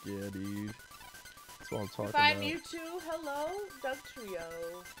Cypher. Fuck yeah, dude. That's what I'm talking If I'm about. Mewtwo, hello, Doug Trio.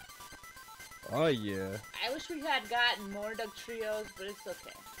 Oh yeah. I wish we had gotten more Doug Trios, but it's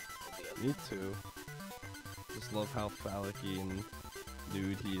okay. It'll be okay. Me too. Just love how phallic-y and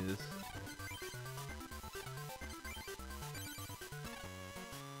nude he is.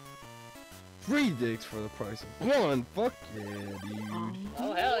 Free dicks for the price of one. Fuck yeah, dude.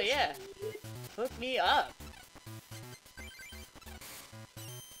 Oh, hell yeah. Hook me up.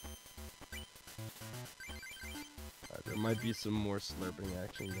 There might be some more slurping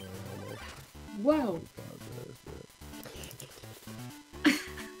action going on there. Whoa! Apologize, but-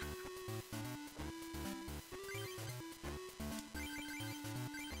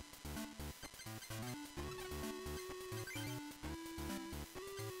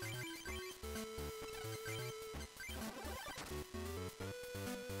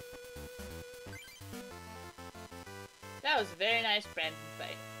 That was a very nice Brandon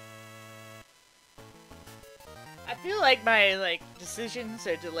fight. I feel like my decisions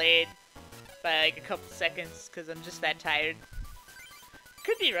are delayed by like a couple seconds because I'm just that tired.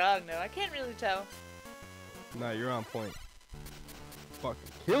 Could be wrong though. I can't really tell. Nah, you're on point.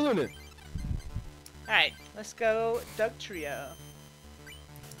 Fucking killing it. Alright, let's go Doug Trio.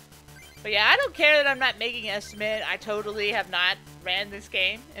 But yeah, I don't care that I'm not making an estimate. I totally have not ran this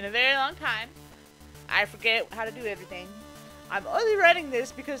game in a very long time. I forget how to do everything. I'm only running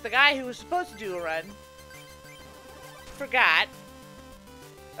this because the guy who was supposed to do a run forgot,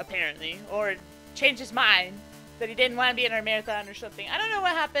 apparently, or changed his mind that he didn't want to be in our marathon or something. I don't know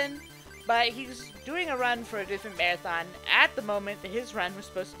what happened, but he's doing a run for a different marathon at the moment that his run was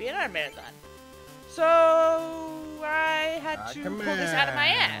supposed to be in our marathon. So I had to pull this out of my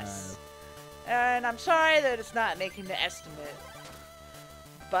ass. And I'm sorry that it's not making the estimate,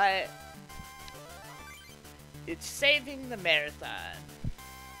 but it's saving the marathon.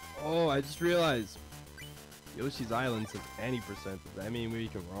 Oh, I just realized Yoshi's Island says any percent. Does that mean we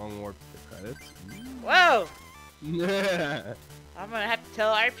can wrong warp the credits? Whoa! Yeah. I'm gonna have to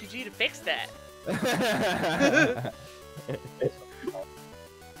tell RPG to fix that.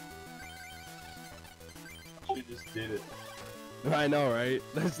 She just did it. I know, right?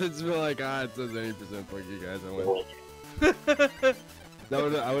 That's just feel like it says any percent. Fuck you guys, I win.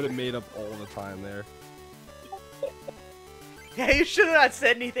 I would have made up all the time there. Yeah, you should have not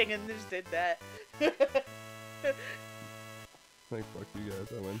said anything and just did that. Like fuck you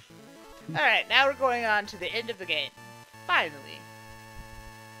guys, I win. Alright, now we're going on to the end of the game. Finally.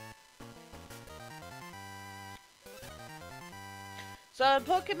 So in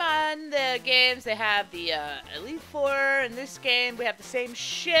Pokemon, the games, they have the Elite Four. In this game, we have the same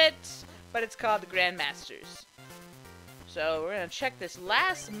shit, but it's called the Grandmasters. So we're gonna check this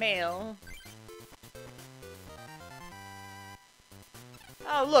last mail.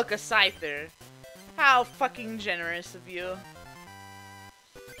 Oh, look, a Scyther. How fucking generous of you.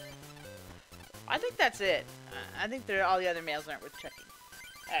 I think that's it. I think all the other mails aren't worth checking.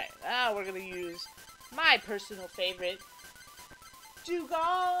 Alright, now we're gonna use my personal favorite,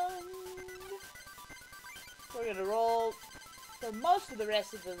 Dugong. We're gonna roll for most of the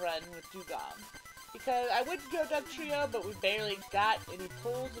rest of the run with Dugong. Because I would go Doug Trio, but we barely got any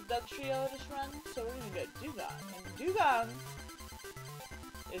pulls of Doug Trio this run, so we're gonna go Dugong. And Dugong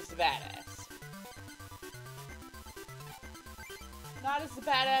is the badass. Not as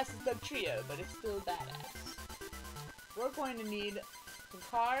badass as Doug Trio, but it's still badass. We're going to need some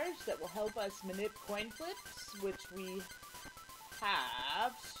cards that will help us manip coin flips, which we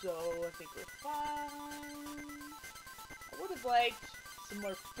have, so I think we're fine. I would have liked some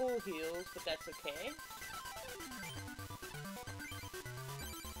more full heals, but that's okay.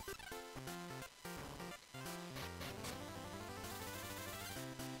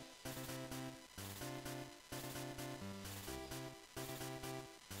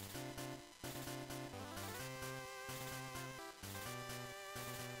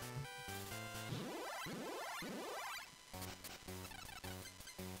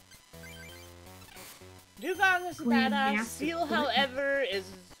 Dugong is a Playing badass. massive Seal, Fortnite. however, is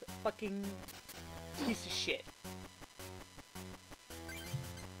a fucking piece of shit.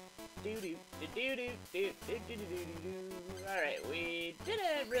 Alright, we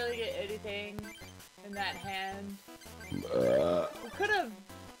didn't really get anything in that hand. We could have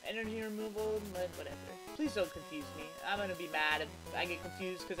energy removal, but whatever. Please don't confuse me. I'm gonna be mad if I get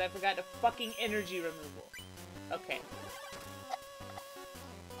confused because I forgot the fucking energy removal. Okay.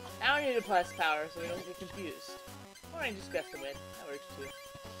 Now I need a plus power so we don't get confused. Or I just gust the win. That works too.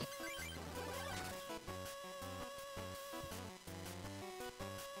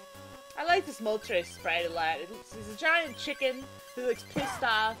 I like this Moltres sprite a lot. He's a giant chicken who looks pissed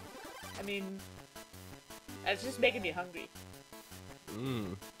off. I mean, it's just making me hungry.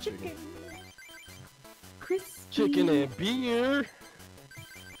 Mmm. Chicken. Crispy. Chicken and beer.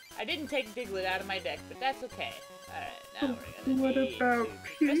 I didn't take Diglett out of my deck, but that's okay. Alright, now we're gonna What need about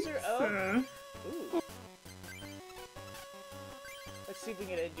Professor Oak. pizza? Ooh. Let's see if we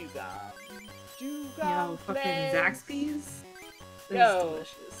can get a Dugong. Dugong Yo, fucking Blends. Zaxby's. That is Yo.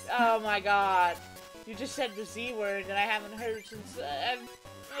 delicious. Oh my god. You just said the Z word that I haven't heard since a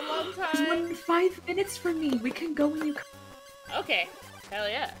long There's time. one in 5 minutes for me. We can go when you come. Okay. Hell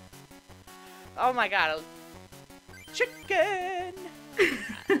yeah. Oh my god. Chicken!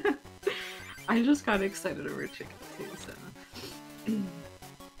 I just got excited over chicken too, so.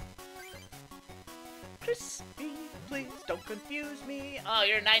 Crispy, please don't confuse me. Oh,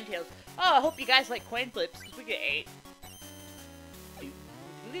 you're Ninetales. Oh, I hope you guys like coin flips, because we get 8.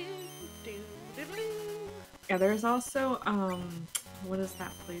 Yeah, there's also, what is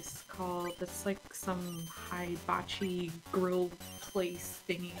that place called? It's like some hibachi grill place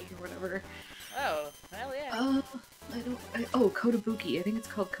thingy or whatever. Oh, hell yeah. Oh, Kotobuki. I think it's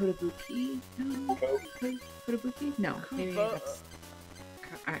called Kotobuki. No, Kotobuki? No, maybe that's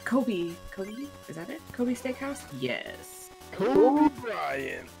Kobe. Kobe? Is that it? Kobe Steakhouse? Yes. Kobe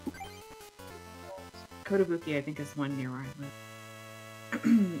Bryant. Kotobuki, I think, is one near where I live.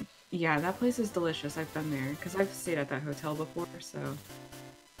 Yeah, that place is delicious. I've been there because I've stayed at that hotel before, so.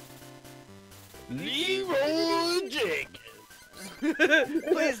 Leroy Jenkins.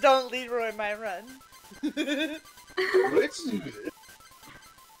 Please don't Leroy my run. Let's do it.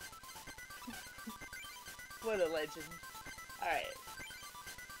 What a legend. Alright.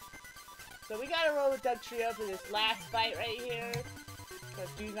 So we gotta roll with Doug Trio for this last fight right here.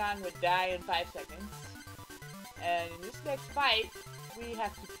 Because Dugong would die in 5 seconds. And in this next fight, we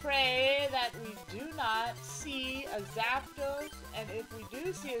have to pray that we do not see a Zapdos. And if we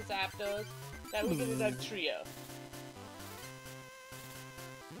do see a Zapdos, that we get a Doug Trio.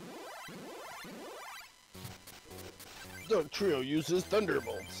 Doug Trio uses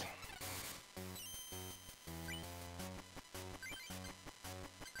Thunderbolts.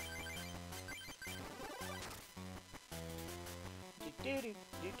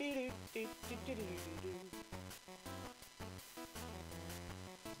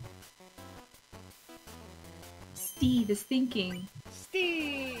 Steve is thinking.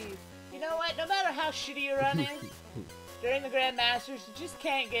 Steve! You know what? No matter how shitty your run is, during the Grandmasters, you just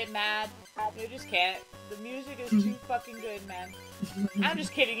can't get mad. You just can't. The music is too fucking good, man. I'm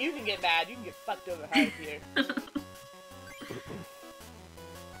just kidding. You can get mad. You can get fucked over hard here.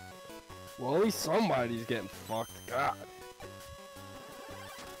 Well, at least somebody's getting fucked. God.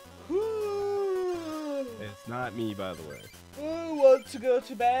 It's not me, by the way. Who wants to go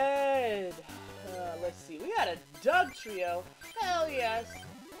to bed? Let's see. We got a Doug Trio. Hell yes.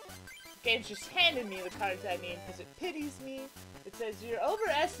 The game's just handed me the cards I need because it pities me. It says you're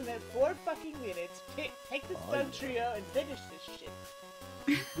overestimate 4 fucking minutes. Take this Oh, Doug yeah. Trio and finish this shit.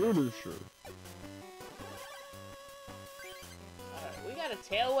 Finisher. Alright, we got a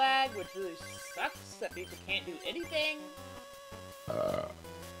Tail Wag, which really sucks. That means it can't do anything. And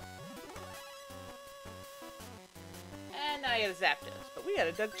now I got a Zapdos. But we got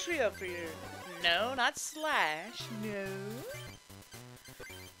a Doug Trio for your... No, not Slash. No.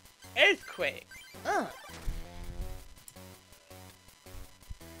 Earthquake.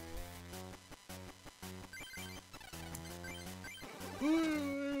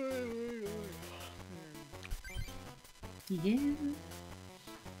 Yeah.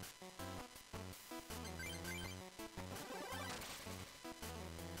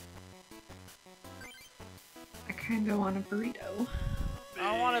 I kinda want a burrito.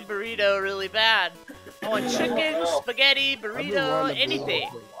 I want a burrito really bad. I want chicken, spaghetti, burrito,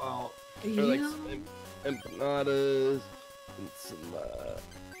 anything. For like some empanadas and some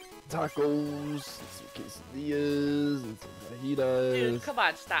tacos and some quesadillas and some fajitas. Dude, come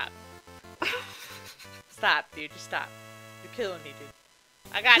on, stop. Stop, dude, just stop. You're killing me, dude.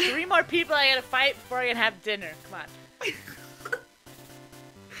 I got 3 more people I gotta fight before I can have dinner. Come on.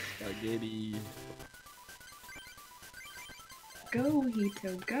 Spaghetti. Go,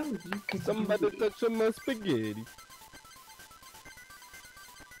 Hito, go. You can Somebody do it. touch on my spaghetti.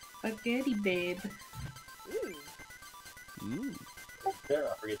 Spaghetti, babe. Ooh. Mm.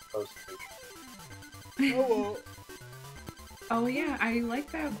 There, I forget to post it. Oh, Oh yeah, I like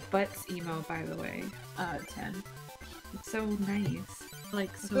that butts emo, by the way. 10. It's so nice.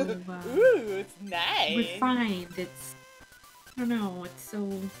 Like, so, Ooh, it's nice. refined. It's, I don't know, it's so,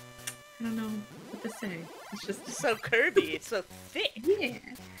 I don't know what to say. It's just, It's so curvy. It's so thick. yeah.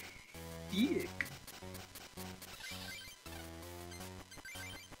 Yuck.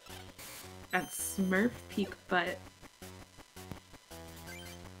 That Smurf peak butt.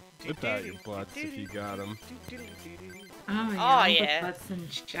 Whip out your butts if you got them. Oh yeah, Oh, all yeah. the butts in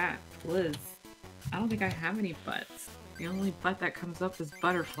chat, please. I don't think I have any butts. The only butt that comes up is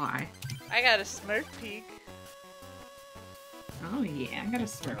butterfly. I got a Smurf peak. Oh yeah, I got a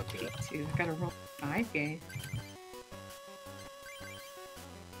Smurf peak too. I got a roll 5K.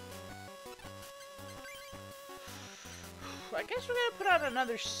 I guess we're gonna put on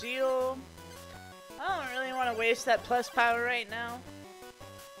another seal. I don't really want to waste that plus power right now.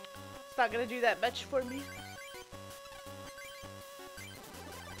 It's not gonna do that much for me.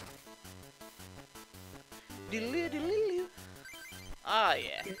 Doodle-doo-doo-doo. Oh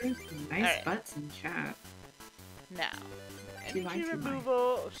yeah. There's some nice Alright. butts in chat. Now, Too high, energy too high.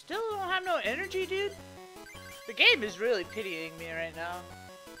 removal. Still don't have no energy, dude. The game is really pitying me right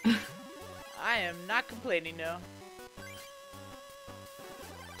now. I am not complaining, no.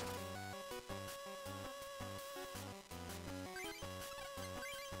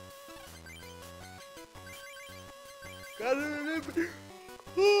 Gotta remember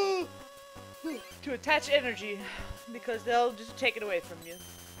to attach energy, because they'll just take it away from you.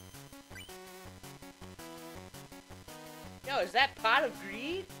 Yo, is that pot of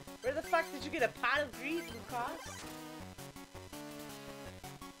greed? Where the fuck did you get a pot of greed, Lucas?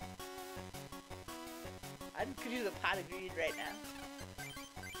 I could use a pot of greed right now.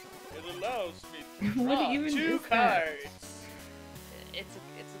 It allows me to What draw even 2 is that? cards. It's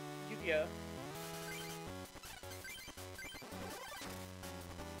a Yu-Gi-Oh.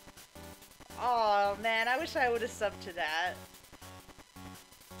 Oh man, I wish I would have subbed to that.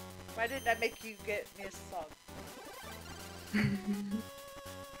 Why didn't I make you get me a song? Do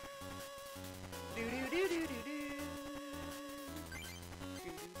do do do do do. Do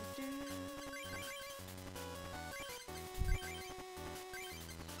do do do.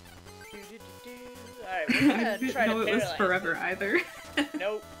 Do do do do. Alright, we're I gonna didn't try to know it was paralyze forever it. either.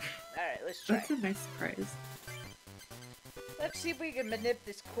 Nope. Alright, let's try. That's a nice surprise. Let's see if we can manip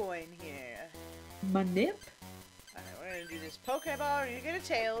this coin here. Manip? Alright, we're gonna do this Pokeball, you get a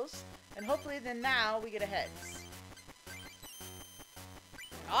tails, and hopefully then now we get a heads.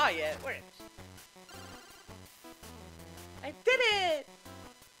 Oh yeah, it works. I did it!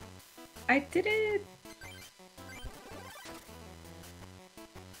 I did it!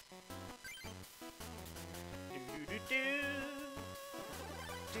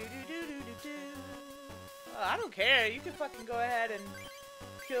 Oh, I don't care. You can fucking go ahead and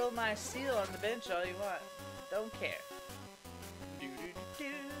kill my seal on the bench all you want. Don't care.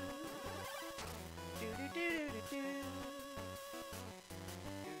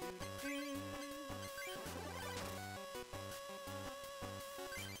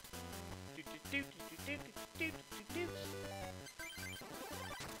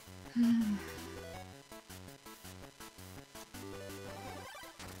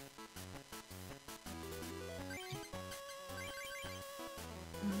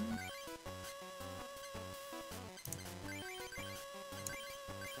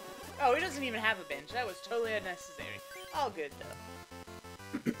 Oh, he doesn't even have a bench. That was totally unnecessary. All good though.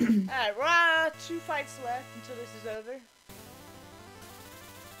 Alright, we're on 2 fights left until this is over.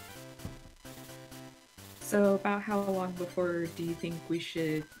 So, about how long before do you think we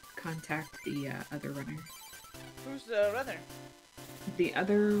should contact the other runner? Who's the runner? The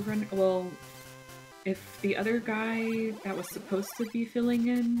other runner? Well, if the other guy that was supposed to be filling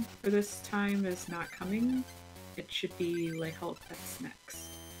in for this time is not coming, it should be Lehult that's next.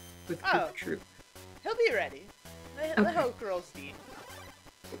 With Oh. Group Troop. He'll be ready. The Okay. whole girl's deed.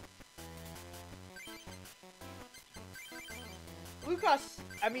 Lucas,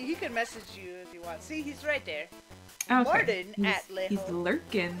 I mean, he can message you if you want. See, he's right there. Okay. Martin he's, at he's Lehult.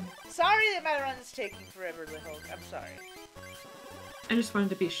 lurking. Sorry that my run is taking forever, Lehult. I'm sorry. I just wanted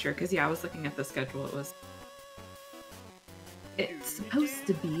to be sure, because yeah, I was looking at the schedule. It's supposed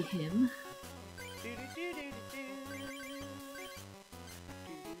to be him.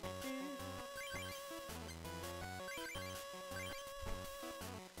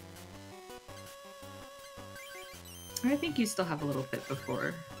 I think you still have a little bit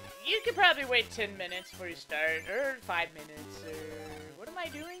before. You could probably wait 10 minutes before you start, or 5 minutes, or... What am I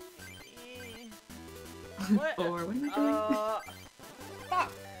doing? What? Or what am I doing?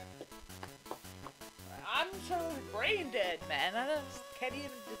 Fuck. I'm so brain dead, man. I just can't even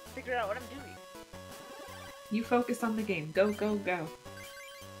figure out what I'm doing. You focus on the game. Go, go, go.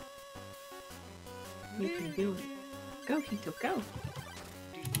 You can do it. Go, Hito, go.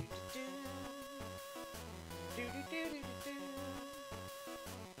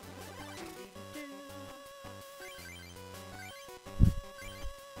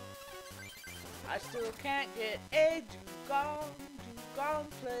 I still can't get a Dugong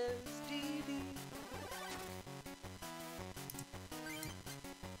plus DD.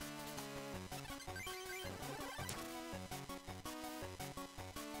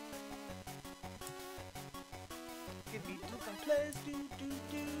 Give me Dugong plus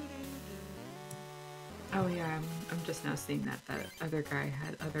Oh yeah, I'm just now seeing that other guy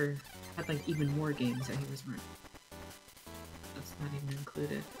had like even more games that he was running. That's not even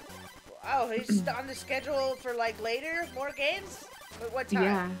included. Oh, he's on the schedule for like later? More games? But what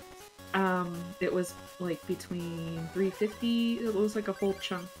time? Yeah. It was like between 3:50. It was like a whole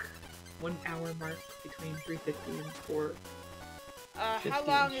chunk, 1 hour mark between 3:50 and 4. How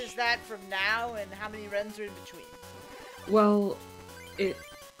long is that from now, and how many runs are in between? Well, it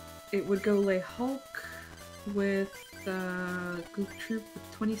would go like Hulk with Goop Troop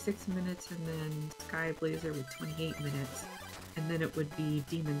with 26 minutes, and then Sky Blazer with 28 minutes. And then it would be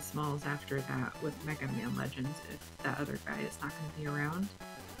Demon Smalls after that with Mega Man Legends if that other guy is not going to be around.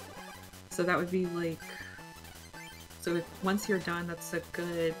 So that would be like... So if once you're done, that's a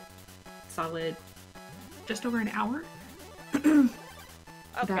good, solid, just over an hour. Okay,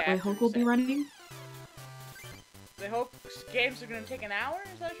 that way Hulk will be running. The Hulk games are going to take an hour?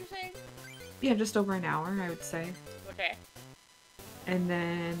 Is that what you're saying? Yeah, just over an hour, I would say. Okay. And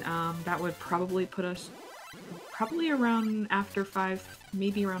then that would probably put us probably around after 5,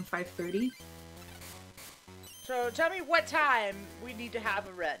 maybe around 5:30. So tell me what time we need to have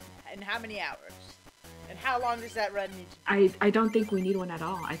a run, and how many hours, and how long does that run need to be? I don't think we need one at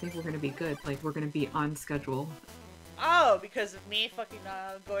all. I think we're going to be good. Like, we're going to be on schedule. Oh, because of me fucking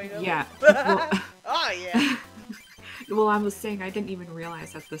going over? Yeah. Well, oh, yeah. well, I was saying I didn't even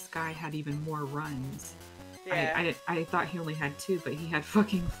realize that this guy had even more runs. Yeah. I thought he only had 2, but he had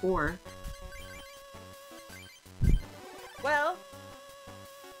fucking 4. Well,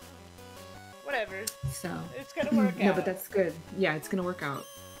 whatever. So it's gonna work out. No, but that's good. Yeah, it's gonna work out.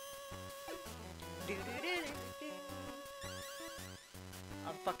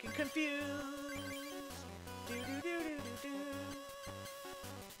 I'm fucking confused.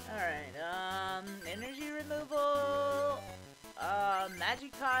 Alright, energy removal,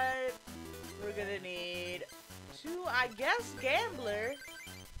 Magikarp, we're gonna need 2, I guess, Gambler,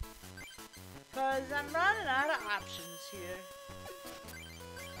 cause I'm running out of options here.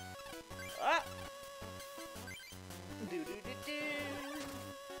 Ah!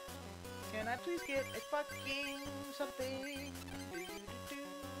 Can I please get a fucking something?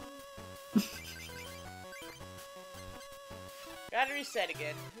 Gotta reset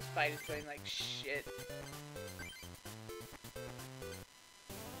again. This fight is going like shit.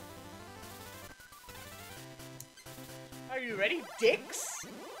 Are you ready, dicks?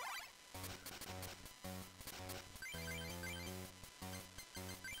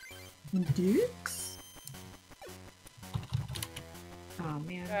 Dukes? Oh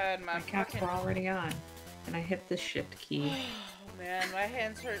man, God, my caps were already on, and I hit the shift key. Oh man, my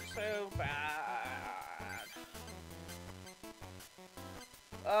hands hurt so bad.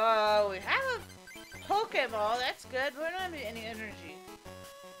 Oh, we have a Pokeball. That's good. We don't have any energy.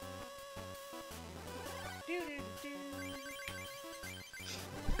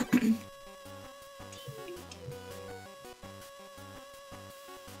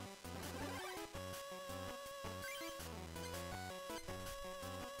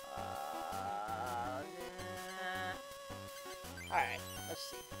 Alright, let's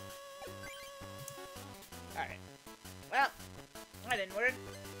see. Alright. Well, that didn't work.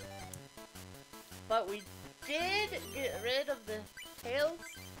 But we did get rid of the tails,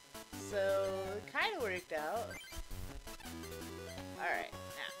 so it kind of worked out. Alright,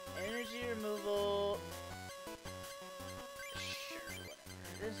 now, energy removal. Sure,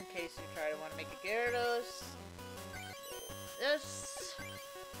 whatever. Just in case you try to want to make a Gyarados. This.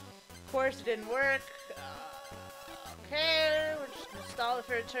 Of course, it didn't work. Okay, we're just gonna stall it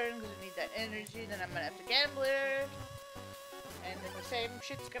for a turn because we need that energy. Then I'm gonna have to Gambler. And then the same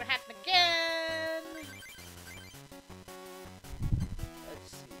shit's gonna happen again.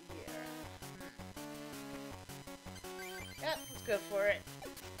 Let's see here. Let's go for it.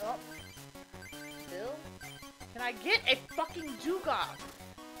 Oh. Bill? Can I get a fucking Dugong?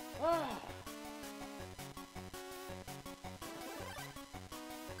 Oh.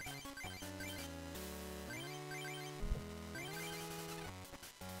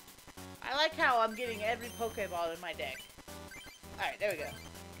 I like how I'm getting every Pokeball in my deck. Alright, there we go.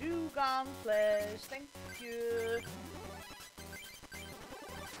 Dugong flesh, thank you.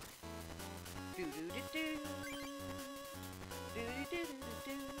 Do do do do. Do do do do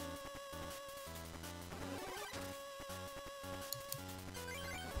do.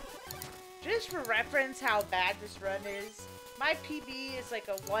 Just for reference how bad this run is, my PB is like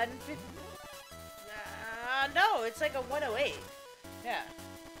a 150. No, it's like a 108. Yeah.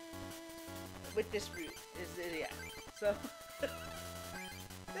 With this route yeah. So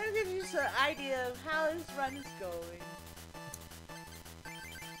that gives you some idea of how this run is going.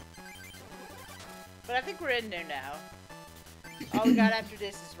 But I think we're in there now. All we got after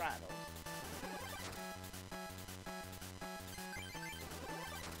this is Ronald.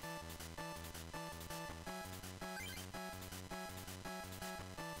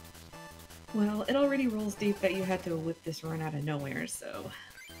 Well, it already rolls deep that you had to whip this run out of nowhere, so...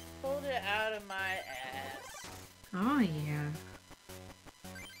 Pulled it out of my ass. Oh, yeah.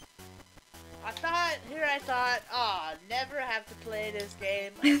 I thought, oh, never have to play this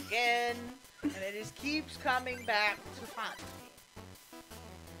game again. And it just keeps coming back to haunt me.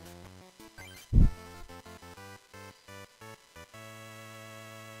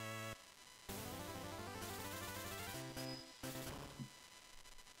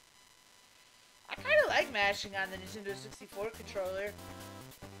 I kind of like mashing on the Nintendo 64 controller.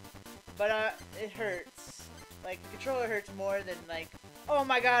 But it hurts. Like, the controller hurts more than, like, oh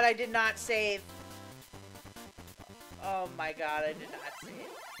my god, I did not save. Oh my god, I did not save.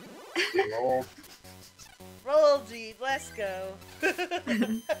 Roll. Roll deep, let's go.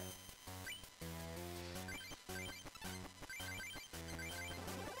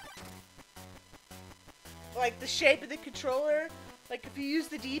 Like, the shape of the controller, like, if you use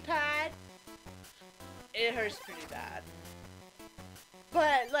the D-pad, it hurts pretty bad.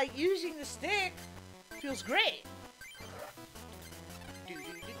 But, like, using the stick feels great. Do do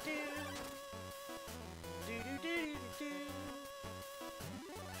do do. Do do do do do.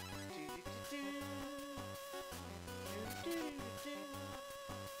 Do do do do. Do do do do.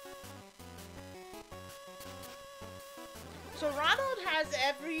 So Ronald has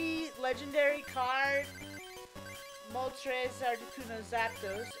every legendary card, Moltres, Articuno,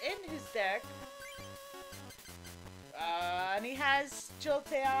 Zapdos, in his deck. And he has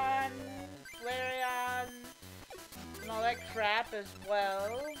Jolteon, Flareon, and all that crap as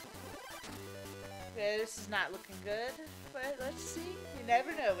well. Okay, this is not looking good, but let's see. You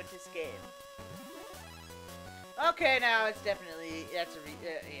never know with this game. Okay, now it's definitely, that's a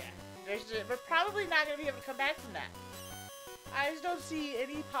yeah. We're probably not going to be able to come back from that. I just don't see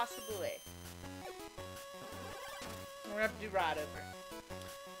any possible way. We're going to have to do Rod over.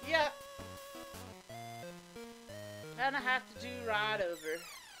 Yep. Gonna have to do Rod over.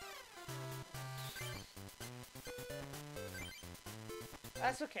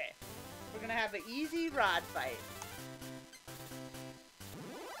 That's okay. We're gonna have an easy Rod fight.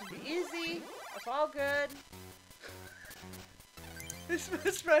 It's gonna be easy. It's all good.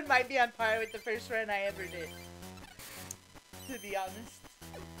 This run might be on par with the first run I ever did. To be honest.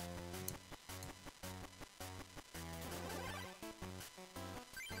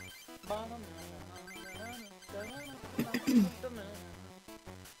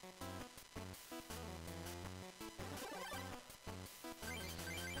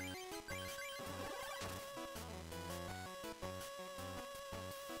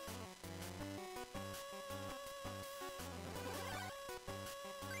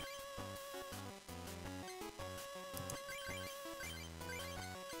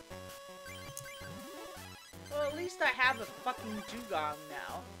 Well, at least I have a fucking Dugong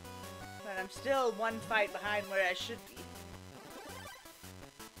now. But I'm still one fight behind where I should be.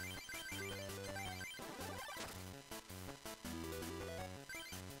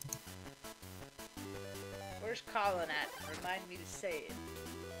 Where's Colin at? Remind me to say it.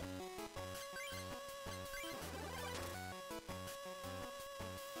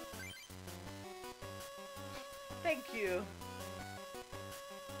 Thank you.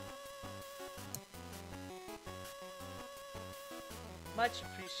 Much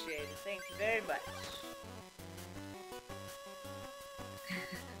appreciated. Thank you very much.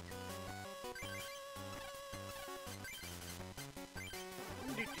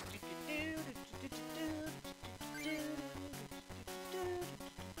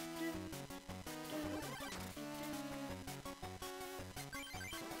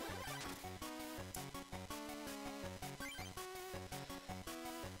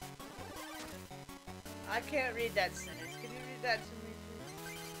 I can't read that sentence. Can you read that to me,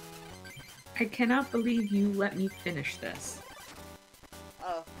 please? I cannot believe you let me finish this.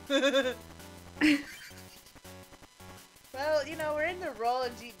 Oh. Well, you know, we're in the Roll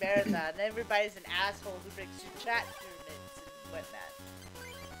and Deep Marathon, and everybody's an asshole who breaks your chat pyramids and whatnot.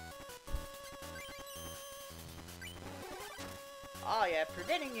 Oh yeah,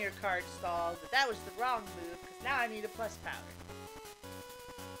 preventing your card stall, but that was the wrong move, because now I need a plus power.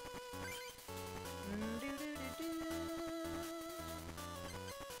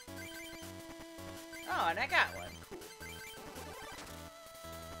 Oh, and I got one. Cool.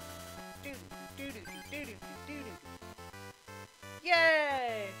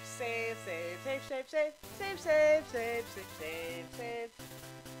 Yay! Save, save, save, save, save, save, save, save, save, save, save.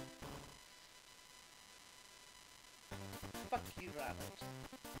 Fuck you, Ronald.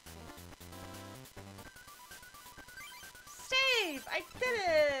 Save! I did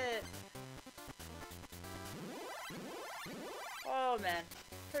it! Oh man.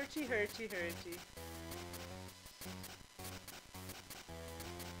 Hurty, hurty, hurty.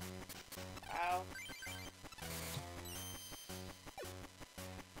 Ow.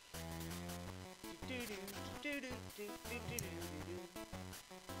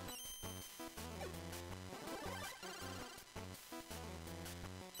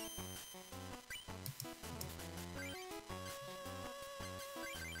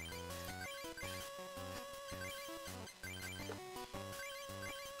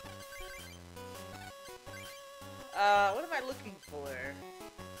 What am I looking for?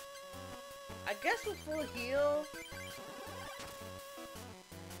 I guess with full heal.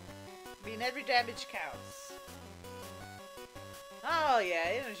 I mean, every damage counts. Oh yeah,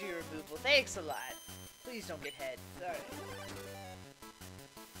 energy removal. Thanks a lot. Please don't get head. Alright.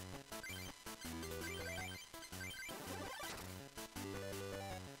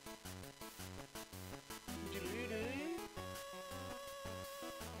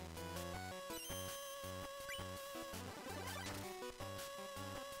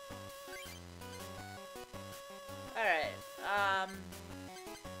 Alright,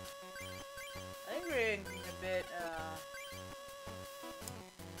 I think we're in a bit,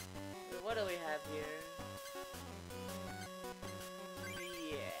 what do we have here?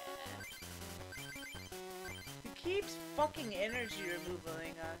 Yeah. He keeps fucking energy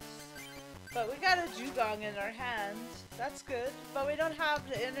removaling us. But we got a Dugong in our hands. That's good. But we don't have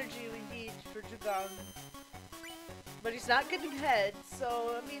the energy we need for Dugong. But he's not getting head,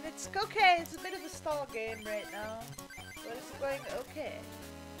 so, I mean, it's okay. It's a bit of a stall game right now. But it's going okay.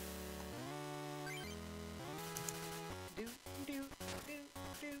 Do, do, do,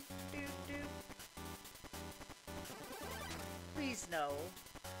 do, do, do. Please no.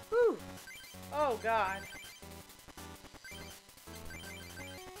 Whew. Oh, God.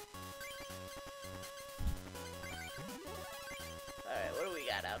 Alright, what do we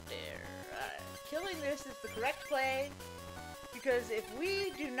got out there? Killing this is the correct play, because if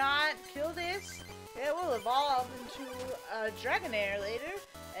we do not kill this, it will evolve into a Dragonair later,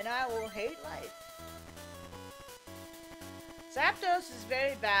 and I will hate life. Zapdos is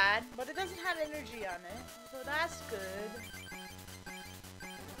very bad, but it doesn't have energy on it, so that's good.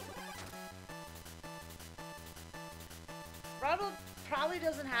 Ronald probably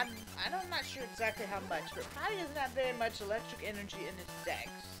doesn't have, I'm not sure exactly how much, but probably doesn't have very much electric energy in his deck,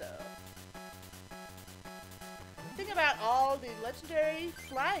 so. The thing about all the legendary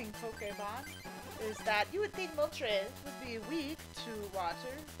flying Pokemon is that you would think Moltres would be weak to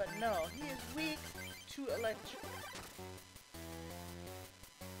water, but no, he is weak to electric.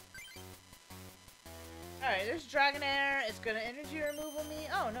 Alright, there's Dragonair. It's gonna energy removal me.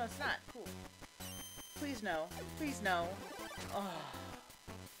 Oh, no, it's not. Cool. Please no. Please no. Oh.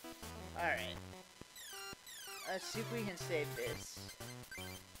 Alright. Let's see if we can save this.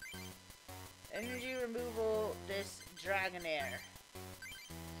 Energy removal this Dragonair.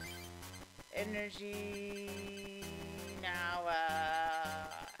 Energy... Now,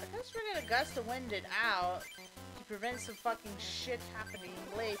 I guess we're gonna gust the wind it out to prevent some fucking shit happening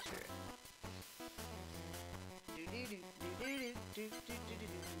later.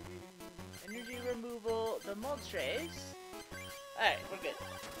 Energy removal the Moltres. Alright, we're good.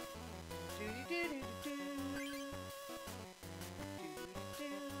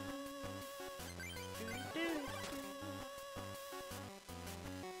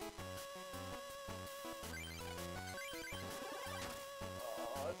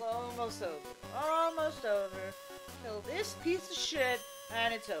 Oh, it's almost over. Almost over. Kill this piece of shit,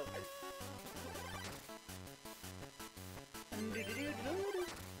 and it's over.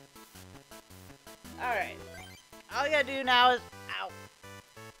 Alright. All you gotta do now is... Ow.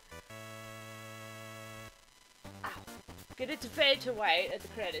 get it to fade to white at the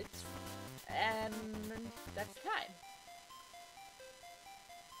credits, and that's time.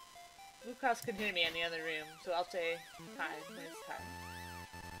 Lucas can hear me in the other room, so I'll say time when it's time.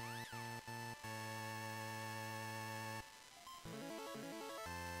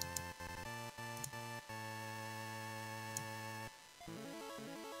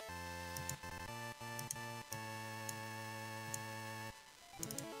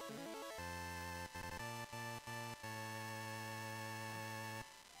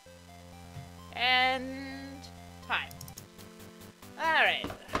 And time. Alright.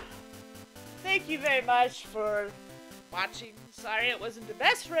 Thank you very much for watching. Sorry it wasn't the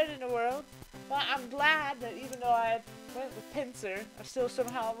best run in the world, but I'm glad that even though I went with Pincer, I still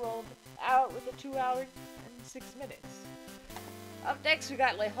somehow rolled out with a 2 hour and 6 minutes. Up next we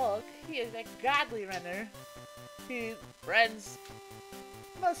got Le Hulk. He is a godly runner. He runs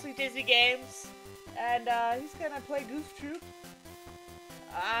mostly Disney games, and he's gonna play Goof Troop.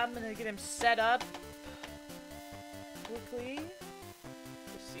 I'm gonna get him set up quickly.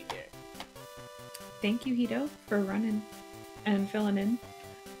 Let's see here. Thank you, Hito, for running and filling in.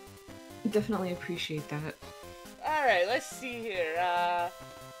 Definitely appreciate that. Alright, let's see here.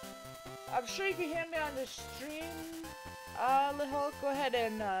 I'm sure you can hear me on the stream. Le Hulk, go ahead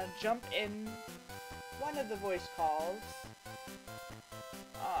and jump in one of the voice calls.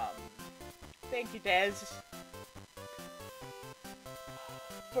 Thank you, Des,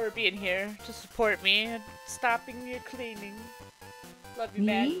 for being here to support me and stopping your cleaning. Love you,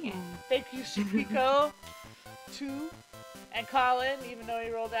 man. Yeah. Thank you, Shapiko, too, and Colin, even though he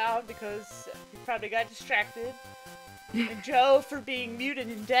rolled out because he probably got distracted. And Joe for being muted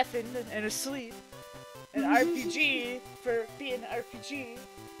and deafened and asleep. And RPG for being RPG.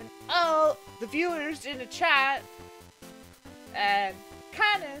 And all the viewers in the chat. And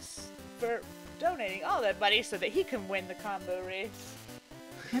Canis for donating all that money so that he can win the combo race.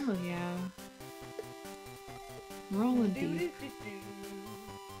 Hell yeah. Rolling deep. Alright,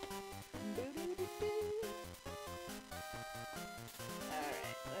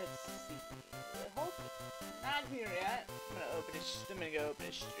 let's see. The Hulk not here yet. I'm gonna go open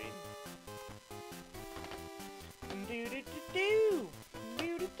his stream. Do-do-do-do!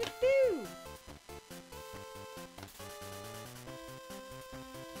 Do-do-do-do!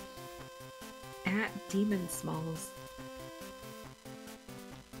 At Demon Smalls.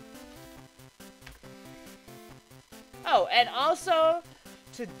 Oh, and also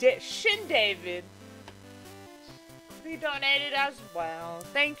to Shin David. He donated as well.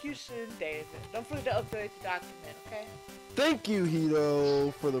 Thank you, Shin David. Don't forget to update the document, okay? Thank you,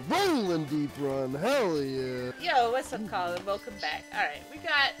 Hito, for the Rollin' Deep run. Hell yeah. Yo, what's up, Colin? Welcome back. Alright, we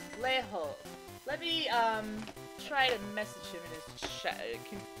got Le Hulk. Let me, try to message him in his chat.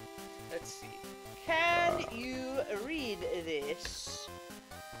 Let's see. Can you read this?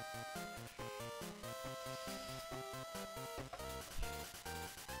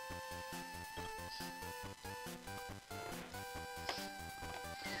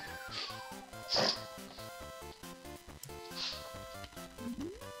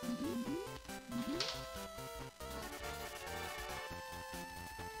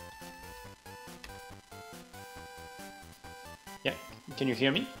 Yeah, can you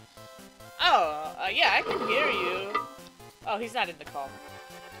hear me? Oh, yeah, I can hear you. Oh, he's not in the call.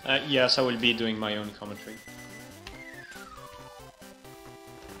 Yes, I will be doing my own commentary.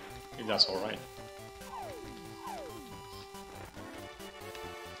 If that's alright.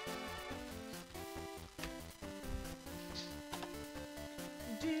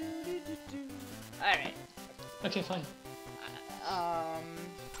 Alright. Okay, fine.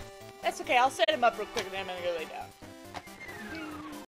 That's okay, I'll set him up real quick and then I'm gonna go lay down.